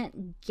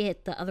can't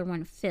get the other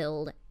one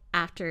filled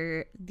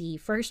after the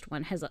first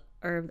one has,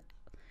 or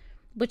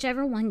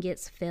whichever one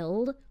gets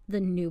filled,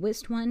 the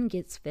newest one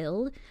gets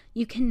filled,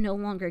 you can no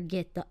longer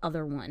get the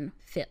other one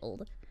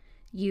filled.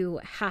 You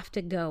have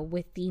to go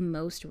with the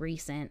most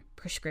recent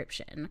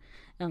prescription,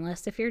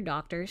 unless if your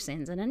doctor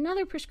sends in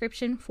another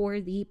prescription for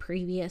the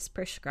previous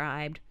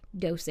prescribed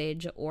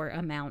dosage or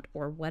amount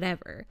or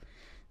whatever.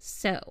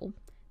 So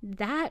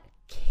that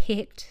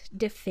kicked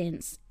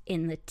defense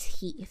in the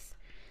teeth,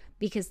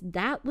 because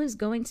that was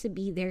going to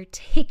be their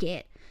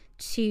ticket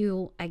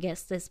to, I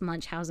guess, this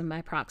Munchausen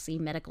by proxy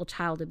medical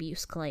child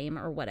abuse claim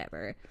or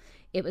whatever.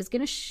 It was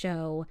going to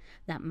show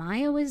that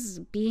Maya was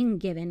being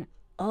given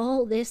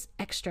all this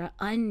extra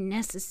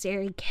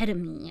unnecessary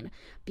ketamine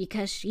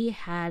because she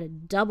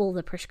had double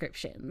the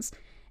prescriptions,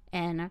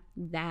 and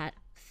that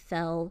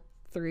fell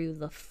through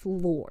the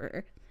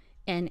floor,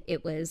 and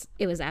it was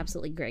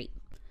absolutely great.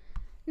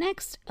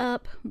 Next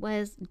up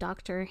was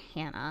Dr.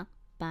 Hannah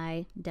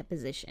by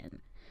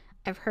deposition.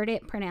 I've heard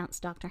it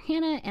pronounced Dr.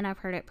 Hannah, and I've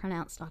heard it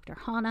pronounced Dr.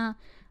 Hannah.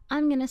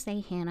 I'm going to say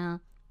Hannah,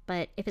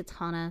 but if it's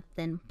Hannah,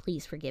 then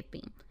please forgive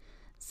me.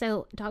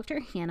 So Dr.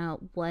 Hannah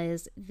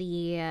was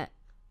the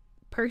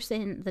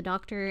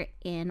doctor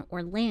in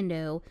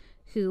Orlando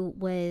who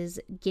was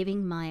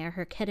giving Maya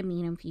her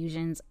ketamine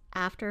infusions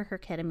after her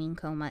ketamine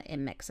coma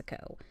in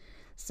Mexico.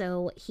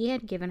 So he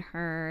had given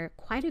her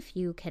quite a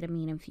few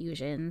ketamine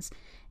infusions,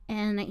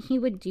 and he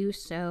would do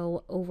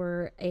so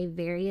over a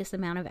various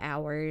amount of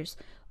hours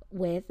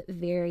with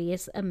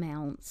various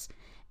amounts.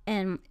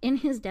 And in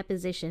his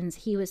depositions,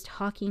 he was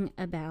talking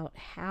about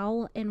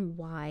how and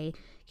why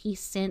he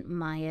sent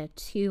Maya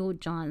to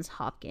Johns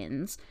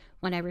Hopkins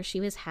whenever she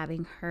was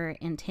having her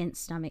intense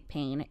stomach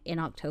pain in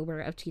October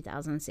of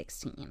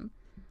 2016.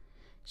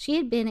 She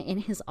had been in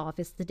his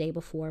office the day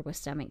before with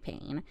stomach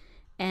pain,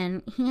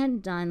 and he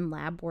had done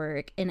lab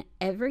work and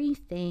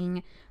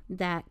everything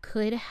that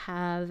could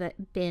have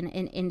been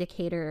an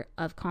indicator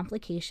of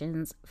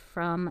complications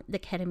from the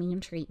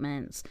ketamine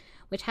treatments,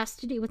 which has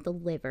to do with the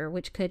liver,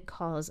 which could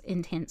cause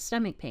intense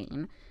stomach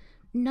pain.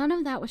 None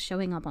of that was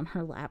showing up on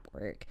her lab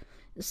work.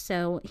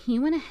 So he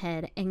went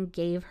ahead and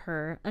gave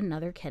her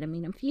another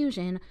ketamine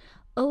infusion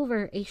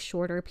over a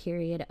shorter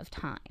period of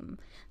time.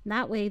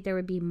 That way there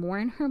would be more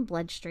in her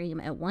bloodstream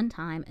at one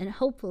time, and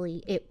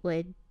hopefully it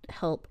would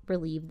help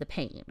relieve the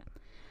pain.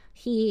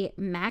 He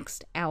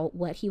maxed out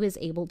what he was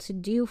able to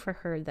do for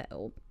her,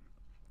 though.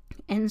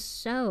 And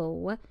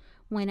so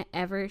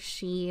whenever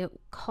she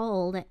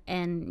called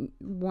and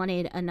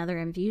wanted another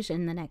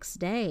infusion the next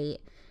day,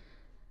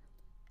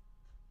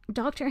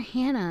 Dr.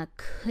 Hanna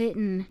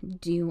couldn't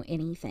do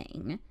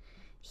anything.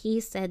 He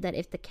said that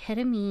if the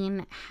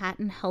ketamine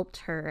hadn't helped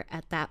her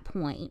at that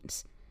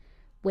point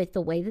with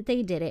the way that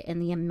they did it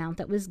and the amount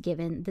that was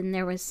given, then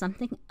there was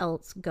something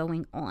else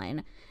going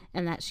on,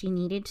 and that she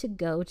needed to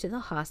go to the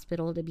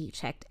hospital to be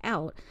checked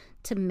out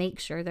to make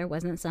sure there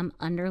wasn't some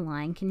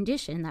underlying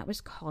condition that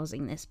was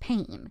causing this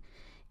pain.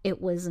 It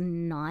was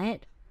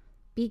not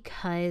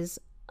because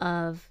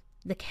of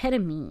the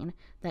ketamine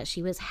that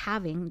she was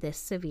having this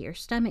severe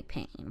stomach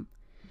pain.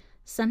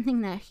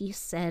 Something that he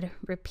said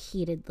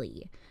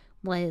repeatedly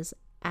was,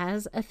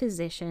 as a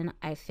physician,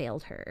 I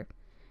failed her.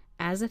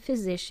 As a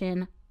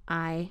physician,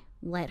 I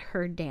let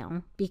her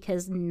down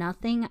because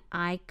nothing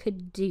I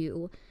could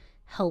do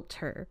helped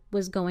her,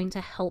 was going to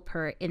help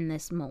her in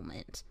this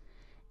moment.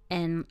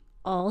 And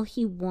all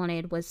he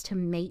wanted was to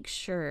make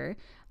sure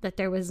that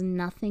there was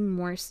nothing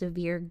more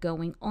severe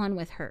going on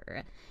with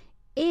her.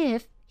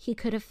 If he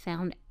could have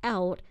found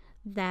out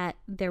that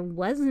there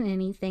wasn't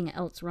anything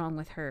else wrong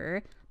with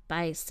her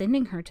by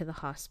sending her to the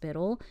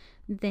hospital,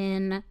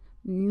 then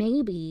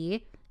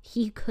maybe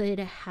he could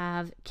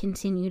have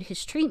continued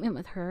his treatment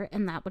with her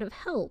and that would have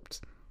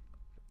helped.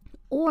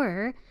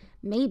 Or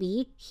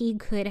maybe he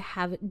could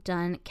have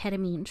done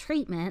ketamine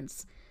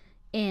treatments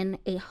in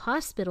a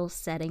hospital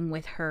setting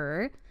with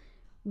her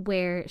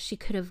where she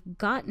could have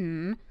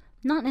gotten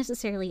not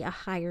necessarily a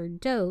higher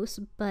dose,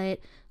 but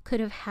could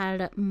have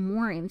had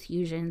more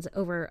infusions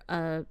over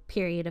a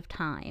period of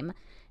time,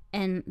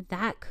 and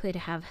that could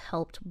have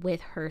helped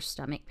with her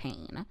stomach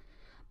pain.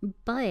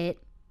 But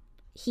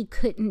he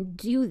couldn't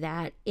do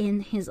that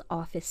in his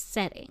office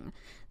setting.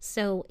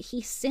 So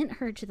he sent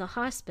her to the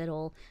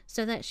hospital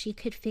so that she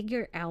could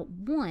figure out,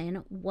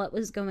 one, what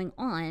was going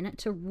on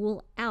to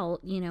rule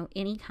out,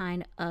 any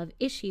kind of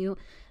issue,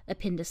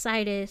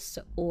 appendicitis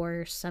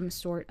or some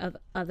sort of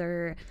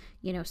other,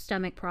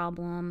 stomach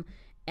problem,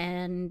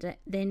 and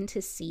then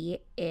to see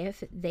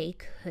if they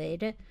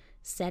could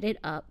set it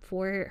up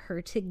for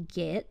her to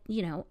get,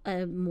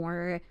 a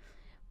more...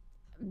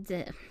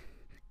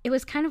 It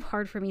was kind of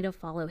hard for me to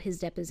follow his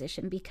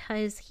deposition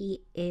because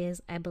he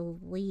is, I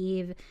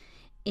believe,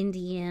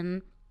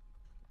 Indian.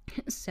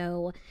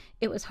 So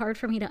it was hard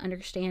for me to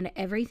understand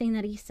everything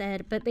that he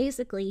said. But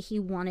basically, he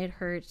wanted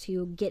her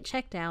to get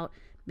checked out,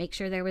 make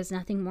sure there was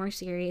nothing more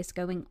serious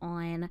going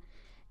on,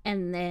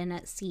 and then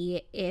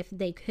see if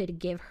they could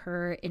give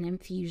her an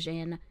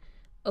infusion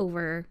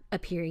over a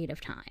period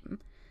of time.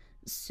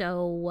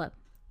 So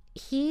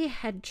he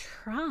had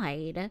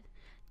tried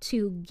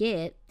to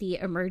get the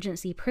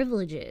emergency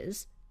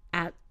privileges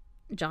at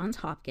Johns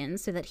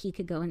Hopkins so that he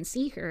could go and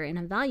see her and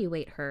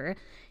evaluate her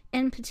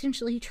and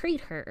potentially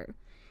treat her.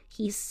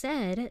 He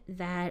said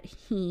that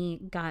he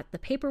got the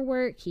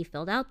paperwork, he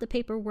filled out the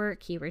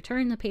paperwork, he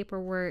returned the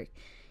paperwork,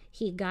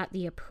 he got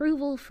the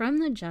approval from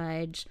the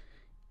judge,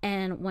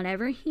 and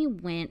whenever he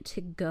went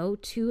to go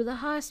to the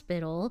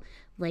hospital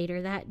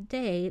later that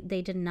day,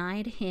 they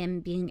denied him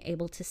being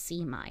able to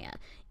see Maya,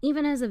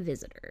 even as a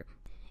visitor.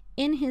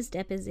 In his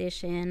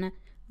deposition,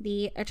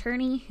 the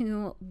attorney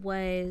who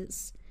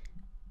was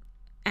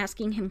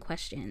asking him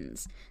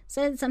questions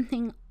said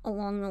something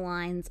along the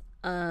lines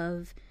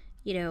of,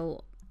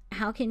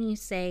 how can you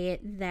say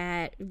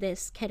that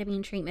this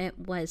ketamine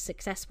treatment was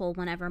successful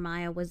whenever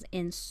Maya was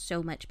in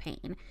so much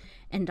pain?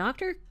 And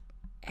Dr.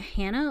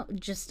 Hanna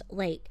just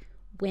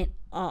went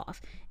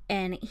off,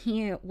 and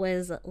he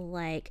was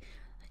like,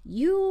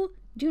 you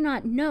do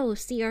not know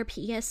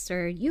CRPS,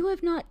 sir. You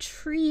have not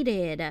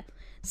treated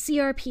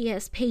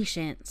CRPS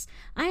patients.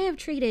 I have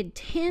treated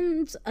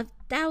tens of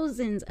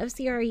thousands of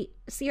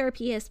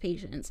CRPS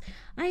patients.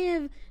 I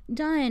have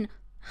done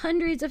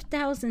hundreds of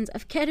thousands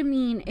of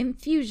ketamine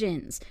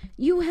infusions.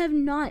 You have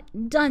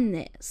not done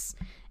this.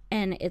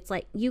 And it's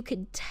like you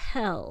could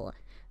tell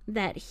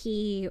that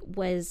he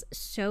was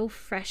so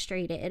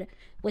frustrated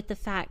with the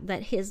fact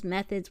that his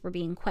methods were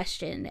being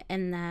questioned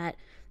and that,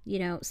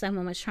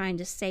 someone was trying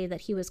to say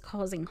that he was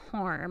causing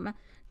harm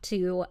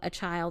to a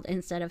child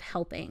instead of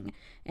helping.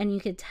 And you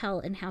could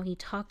tell in how he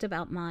talked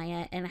about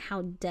Maya and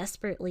how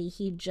desperately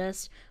he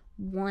just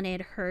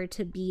wanted her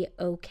to be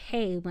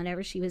okay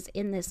whenever she was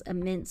in this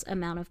immense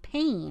amount of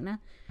pain.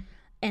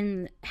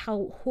 and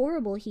how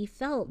horrible he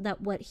felt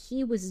that what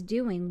he was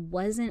doing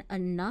wasn't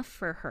enough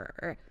for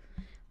her.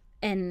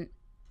 And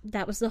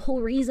that was the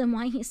whole reason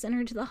why he sent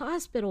her to the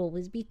hospital,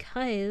 was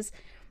because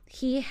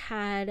he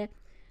had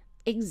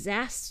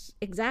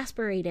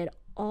exasperated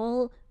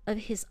all of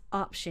his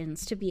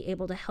options to be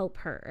able to help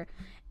her.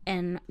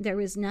 And there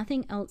was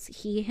nothing else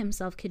he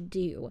himself could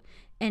do.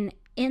 And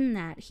in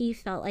that, he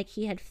felt like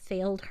he had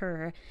failed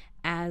her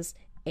as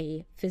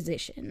a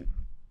physician.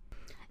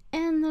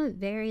 And the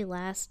very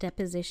last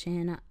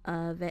deposition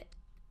of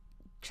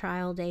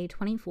trial day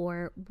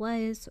 24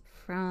 was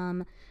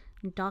from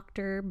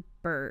Dr.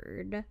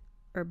 Byrne,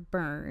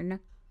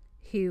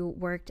 who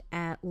worked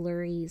at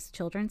Lurie's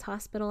Children's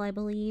Hospital, I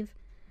believe.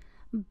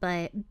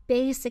 But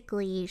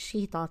basically,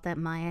 she thought that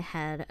Maya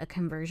had a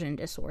conversion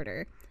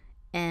disorder.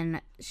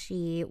 And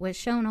she was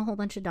shown a whole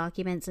bunch of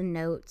documents and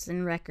notes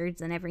and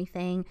records and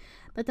everything,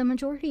 but the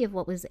majority of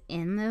what was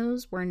in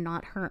those were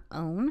not her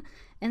own,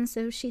 and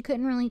so she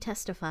couldn't really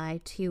testify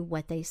to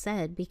what they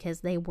said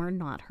because they were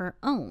not her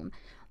own.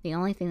 The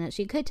only thing that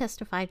she could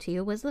testify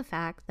to was the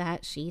fact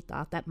that she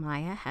thought that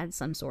Maya had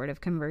some sort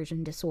of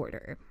conversion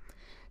disorder.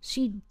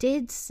 She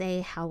did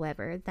say,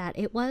 however, that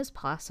it was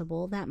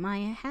possible that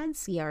Maya had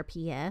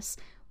CRPS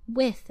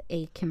with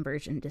a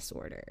conversion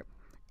disorder.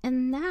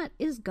 And that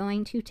is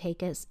going to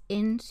take us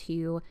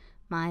into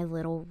my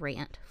little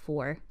rant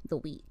for the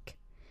week.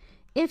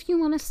 If you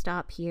want to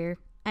stop here,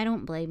 I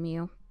don't blame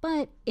you.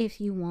 But if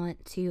you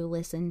want to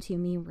listen to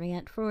me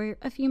rant for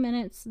a few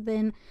minutes,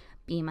 then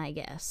be my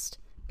guest.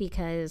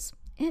 Because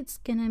it's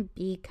gonna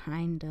be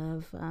kind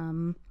of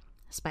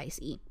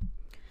spicy.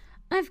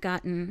 I've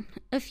gotten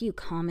a few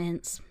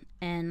comments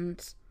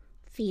and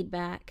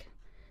feedback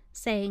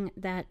saying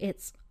that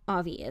it's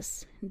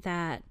obvious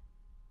that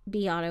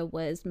Beata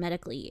was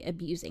medically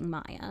abusing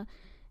Maya,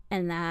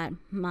 and that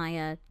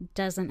Maya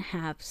doesn't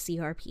have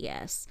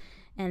CRPS,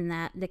 and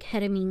that the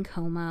ketamine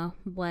coma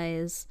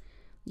was,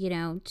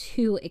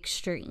 too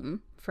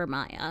extreme for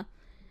Maya.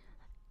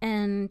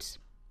 And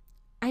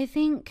I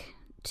think,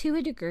 to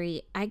a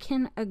degree, I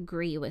can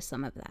agree with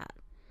some of that.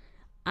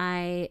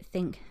 I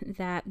think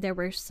that there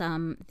were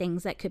some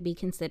things that could be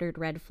considered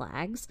red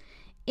flags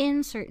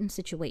in certain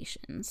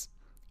situations.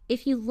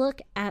 If you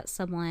look at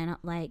someone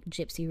like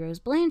Gypsy Rose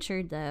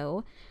Blanchard,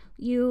 though,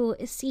 you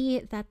see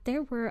that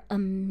there were a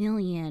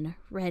million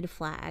red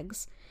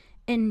flags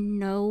and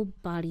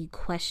nobody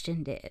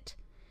questioned it.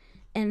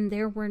 And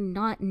there were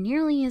not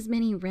nearly as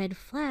many red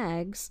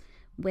flags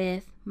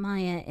with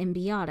Maya and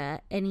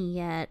Beata, and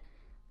yet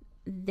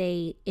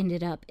they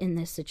ended up in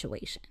this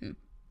situation.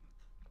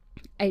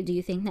 I do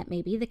think that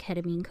maybe the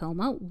ketamine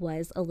coma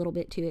was a little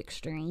bit too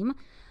extreme,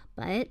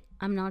 but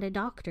I'm not a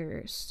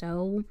doctor,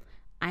 so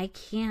I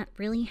can't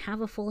really have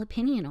a full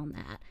opinion on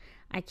that.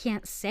 I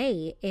can't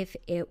say if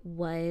it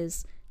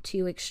was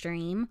too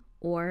extreme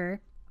or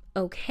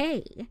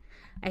okay.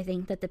 I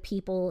think that the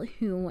people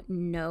who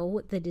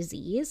know the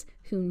disease,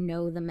 who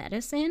know the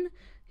medicine,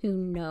 who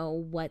know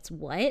what's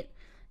what,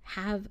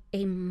 have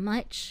a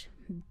much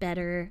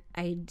better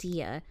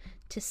idea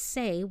to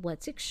say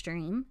what's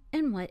extreme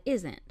and what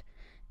isn't.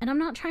 And I'm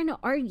not trying to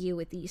argue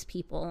with these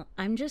people.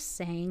 I'm just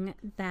saying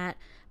that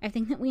I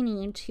think that we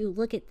need to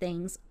look at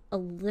things a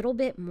little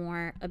bit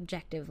more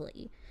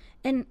objectively.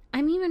 And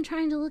I'm even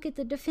trying to look at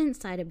the defense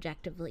side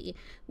objectively,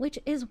 which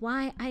is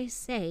why I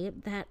say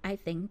that I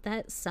think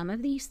that some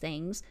of these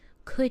things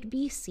could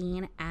be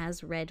seen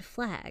as red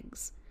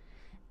flags.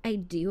 I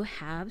do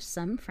have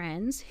some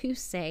friends who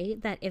say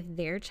that if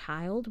their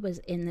child was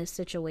in this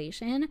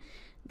situation,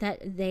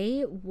 that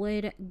they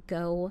would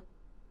go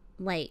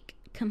like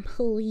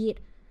complete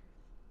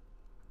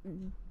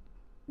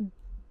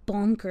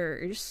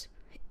bonkers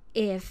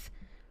if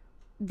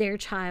their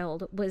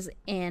child was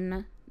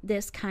in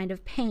this kind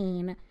of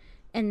pain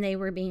and they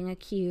were being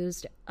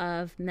accused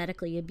of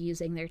medically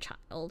abusing their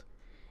child.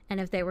 And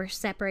if they were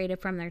separated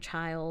from their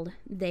child,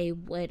 they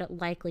would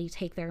likely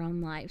take their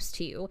own lives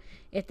too,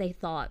 if they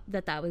thought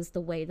that that was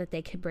the way that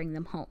they could bring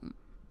them home.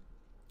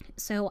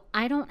 So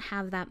I don't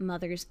have that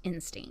mother's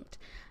instinct.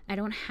 I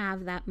don't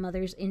have that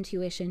mother's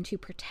intuition to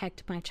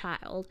protect my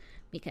child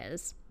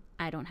because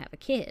I don't have a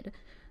kid.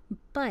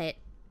 But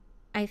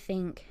I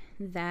think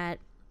that,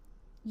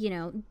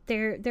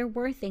 there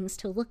were things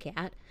to look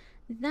at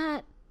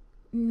that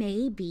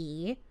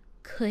maybe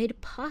could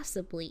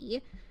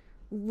possibly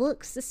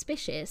look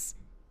suspicious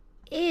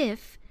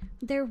if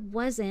there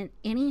wasn't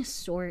any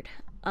sort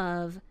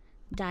of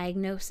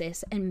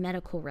diagnosis and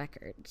medical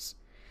records.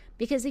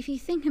 Because if you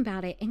think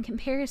about it, in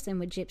comparison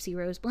with Gypsy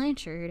Rose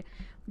Blanchard,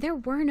 there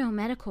were no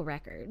medical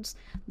records.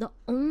 The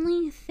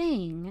only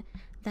thing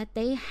that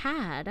they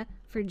had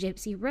for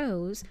Gypsy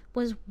Rose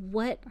was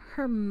what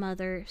her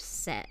mother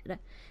said.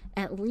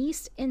 At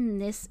least in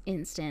this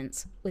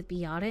instance with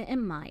Beata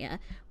and Maya,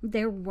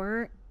 there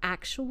were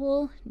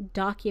actual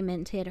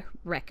documented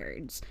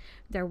records.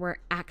 There were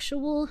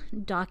actual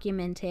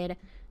documented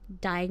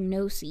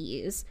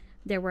diagnoses.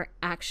 There were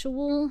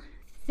actual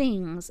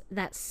things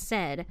that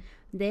said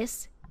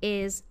this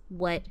is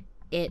what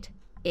it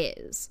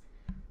is.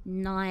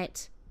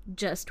 Not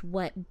just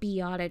what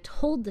Beata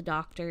told the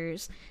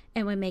doctors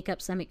and would make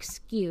up some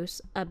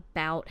excuse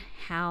about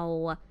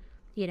how,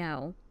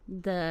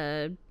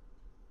 the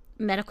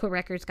medical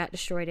records got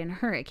destroyed in a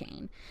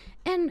hurricane.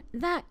 And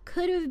that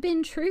could have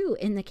been true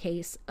in the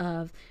case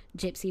of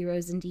Gypsy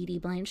Rose and Dee Dee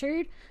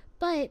Blanchard,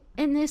 but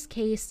in this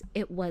case,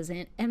 it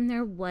wasn't, and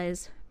there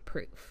was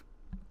proof.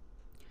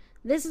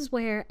 This is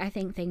where I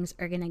think things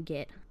are going to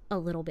get a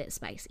little bit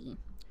spicy.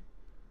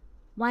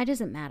 Why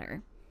does it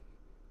matter?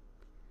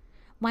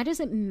 Why does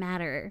it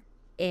matter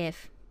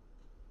if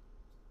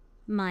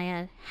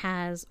Maya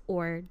has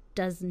or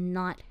does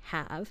not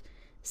have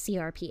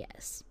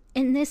CRPS?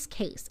 In this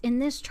case, in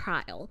this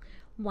trial,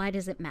 why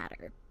does it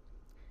matter?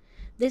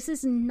 This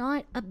is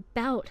not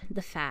about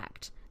the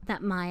fact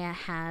that Maya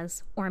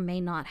has or may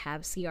not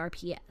have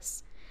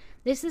CRPS.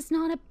 This is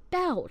not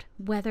about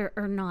whether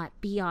or not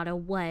Beata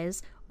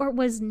was or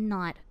was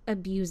not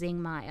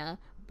abusing Maya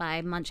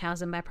by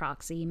Munchausen by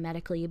proxy,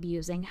 medically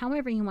abusing,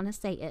 however you want to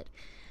say it.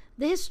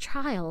 This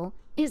trial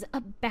is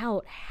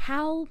about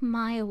how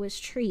Maya was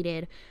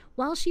treated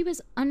while she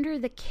was under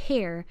the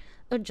care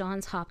of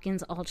Johns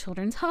Hopkins All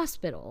Children's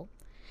Hospital.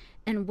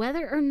 And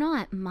whether or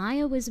not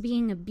Maya was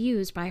being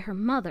abused by her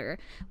mother,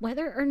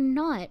 whether or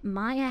not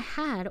Maya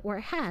had or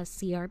has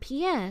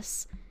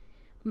CRPS,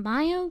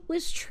 Maya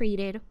was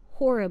treated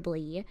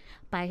horribly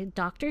by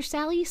Dr.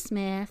 Sally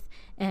Smith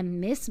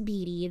and Miss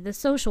Beatty, the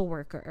social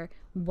worker,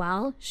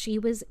 while she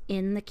was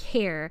in the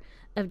care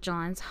of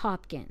Johns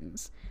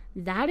Hopkins.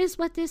 That is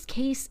what this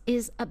case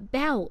is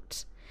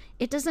about.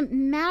 It doesn't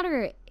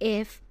matter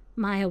if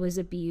Maya was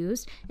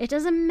abused. It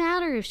doesn't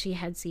matter if she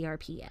had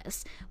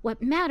CRPS.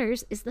 What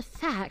matters is the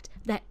fact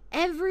that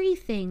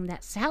everything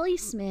that Sally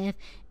Smith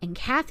and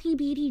Kathy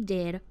Beatty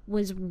did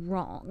was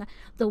wrong.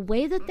 The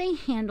way that they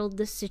handled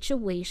the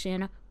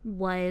situation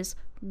was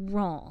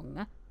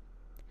wrong.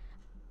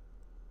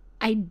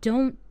 I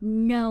don't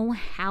know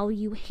how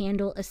you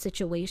handle a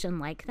situation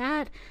like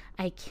that.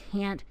 I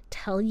can't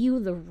tell you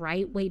the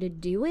right way to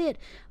do it,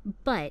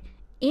 but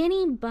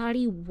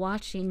anybody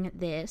watching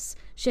this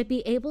should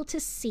be able to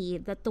see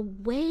that the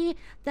way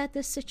that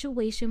the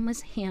situation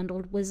was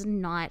handled was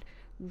not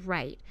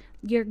right.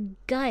 Your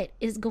gut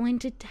is going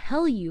to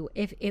tell you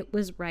if it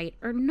was right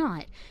or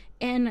not.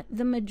 And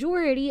the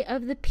majority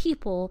of the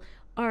people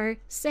are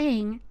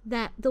saying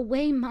that the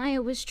way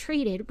Maya was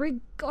treated,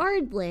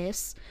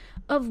 regardless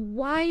of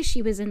why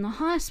she was in the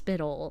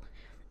hospital,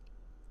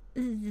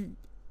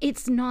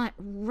 it's not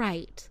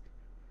right.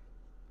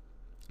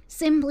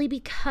 Simply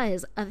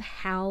because of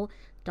how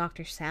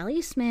Dr.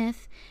 Sally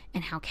Smith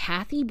and how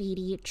Kathy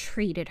Beatty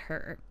treated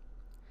her.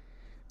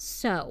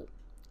 So,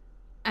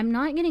 I'm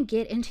not going to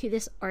get into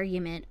this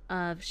argument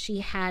of she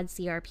had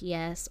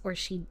CRPS or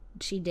she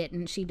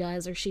didn't, she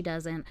does or she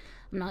doesn't.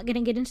 I'm not going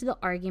to get into the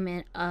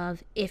argument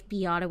of if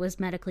Beata was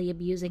medically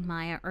abusing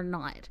Maya or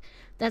not.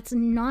 That's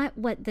not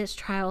what this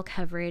trial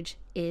coverage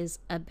is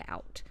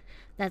about.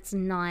 That's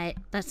not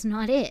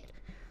it.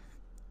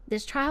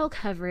 This trial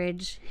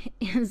coverage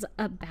is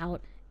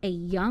about a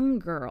young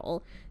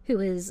girl who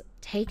is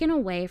taken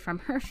away from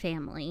her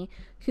family,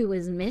 who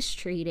was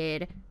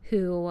mistreated,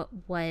 who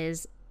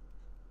was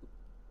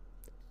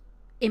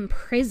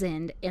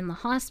imprisoned in the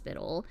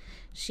hospital.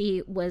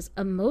 She was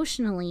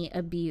emotionally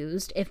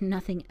abused, if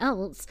nothing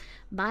else,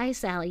 by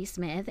Sally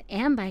Smith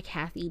and by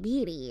Kathy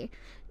Beatty.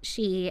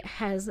 She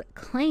has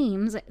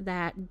claims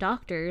that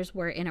doctors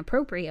were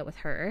inappropriate with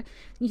her.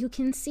 You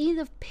can see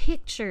the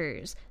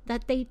pictures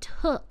that they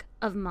took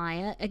of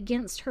Maya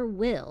against her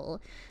will,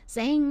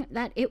 saying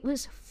that it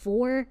was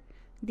for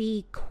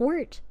the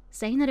court,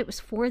 saying that it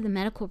was for the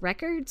medical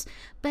records,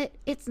 but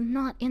it's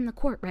not in the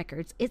court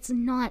records. It's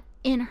not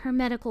in her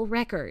medical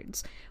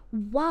records.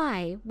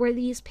 Why were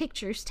these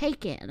pictures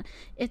taken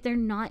if they're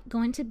not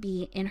going to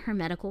be in her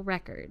medical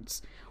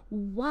records?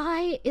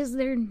 Why is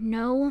there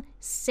no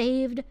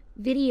saved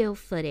video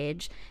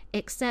footage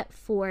except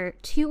for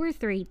 2 or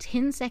 3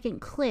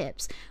 10-second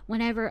clips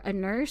whenever a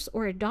nurse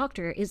or a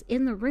doctor is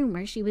in the room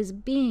where she was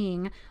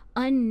being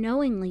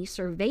unknowingly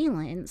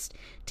surveillanced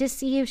to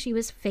see if she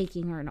was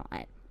faking or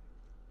not?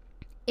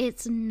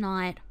 It's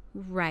not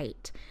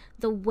right.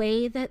 The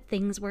way that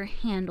things were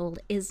handled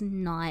is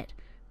not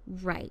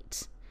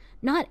right.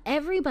 Not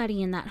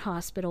everybody in that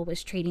hospital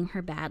was treating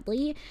her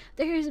badly.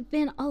 There has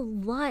been a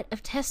lot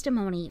of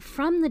testimony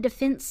from the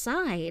defense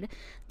side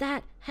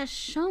that has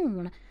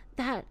shown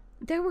that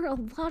there were a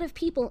lot of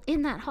people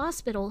in that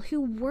hospital who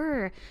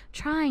were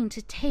trying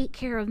to take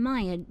care of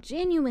Maya,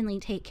 genuinely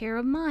take care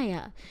of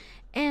Maya.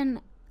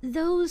 And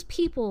those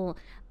people,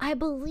 I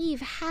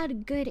believe,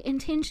 had good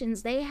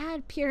intentions. They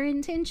had pure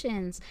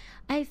intentions.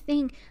 I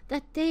think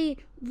that they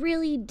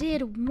really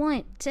did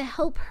want to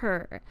help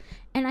her.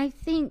 And I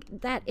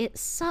think that it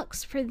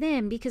sucks for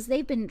them because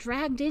they've been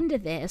dragged into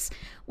this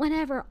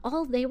whenever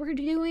all they were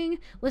doing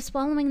was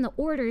following the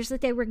orders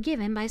that they were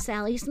given by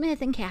Sally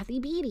Smith and Kathy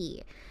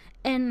Beatty.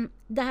 And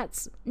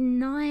that's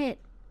not...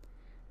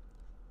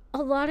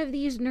 A lot of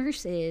these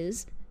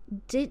nurses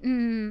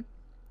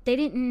they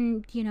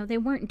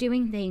weren't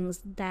doing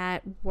things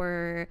that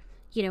were,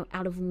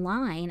 out of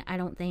line, I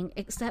don't think,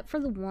 except for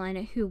the one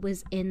who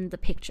was in the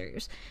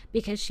pictures,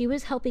 because she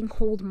was helping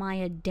hold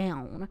Maya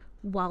down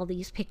while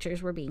these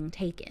pictures were being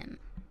taken.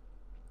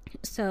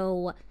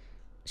 So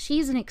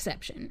she's an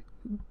exception.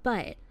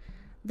 But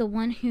the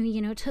one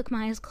who, took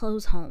Maya's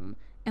clothes home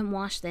and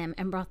washed them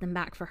and brought them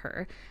back for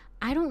her,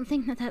 I don't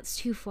think that that's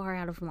too far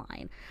out of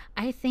line.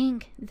 I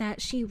think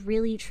that she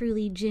really,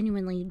 truly,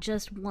 genuinely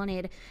just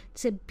wanted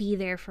to be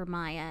there for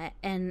Maya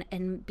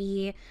and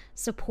be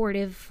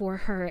supportive for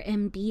her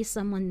and be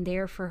someone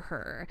there for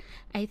her.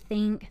 I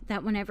think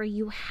that whenever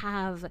you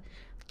have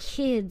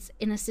kids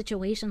in a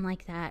situation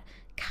like that,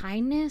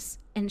 kindness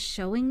and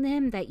showing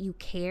them that you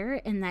care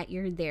and that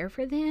you're there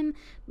for them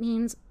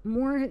means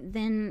more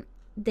than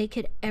they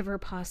could ever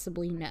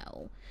possibly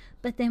know.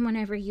 But then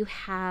whenever you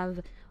have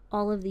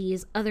all of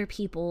these other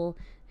people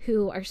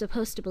who are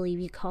supposed to believe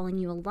you calling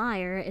you a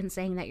liar and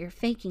saying that you're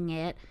faking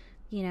it,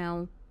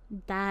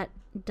 that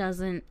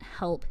doesn't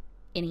help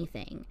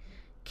anything.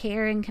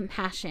 Care and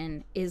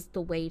compassion is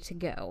the way to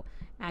go.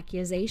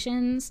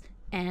 Accusations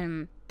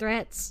and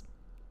threats,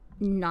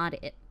 not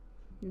it.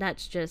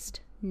 That's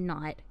just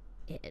not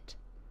it.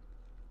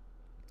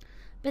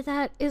 But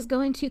that is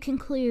going to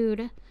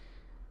conclude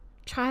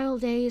trial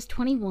days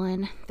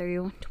 21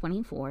 through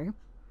 24.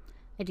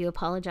 I do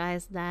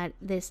apologize that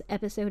this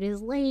episode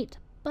is late,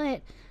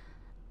 but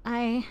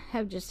I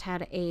have just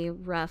had a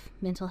rough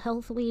mental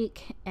health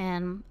week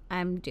and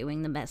I'm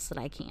doing the best that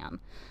I can.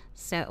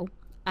 So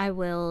I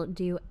will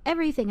do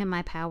everything in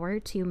my power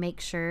to make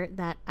sure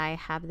that I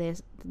have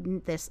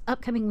this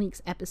upcoming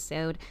week's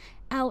episode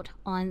out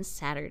on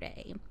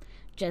Saturday.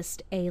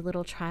 Just a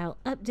little trial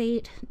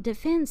update.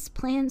 Defense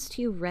plans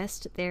to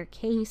rest their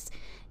case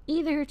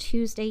either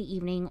Tuesday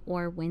evening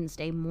or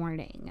Wednesday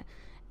morning.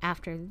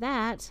 After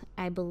that,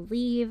 I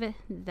believe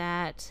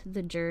that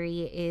the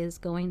jury is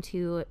going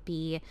to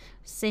be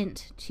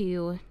sent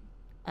to,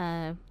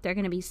 they're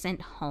going to be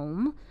sent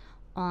home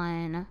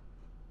on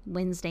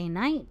Wednesday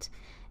night,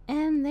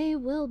 and they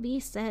will be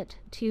set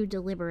to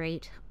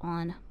deliberate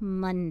on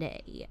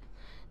Monday.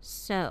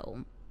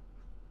 So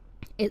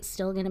it's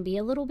still going to be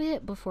a little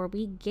bit before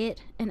we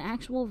get an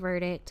actual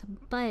verdict,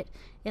 but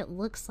it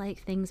looks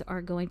like things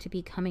are going to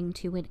be coming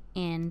to an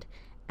end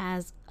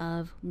as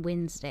of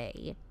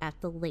Wednesday at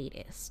the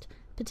latest,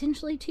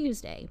 potentially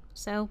Tuesday.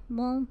 So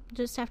we'll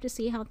just have to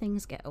see how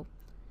things go.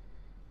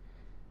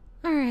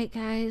 All right,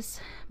 guys,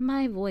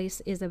 my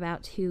voice is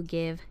about to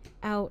give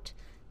out,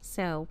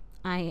 so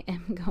I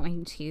am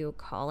going to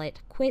call it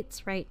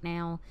quits right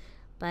now,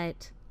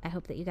 but I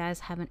hope that you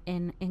guys have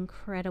an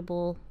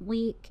incredible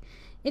week.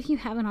 If you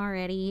haven't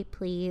already,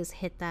 please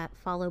hit that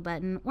follow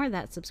button or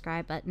that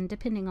subscribe button,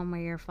 depending on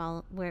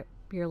where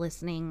you're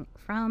listening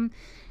from.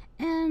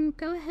 And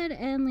go ahead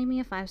and leave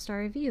me a 5-star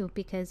review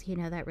because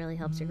that really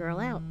helps your girl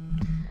out.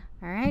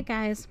 All right,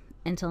 guys.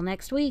 Until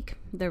next week,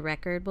 the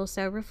record will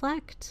so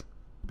reflect.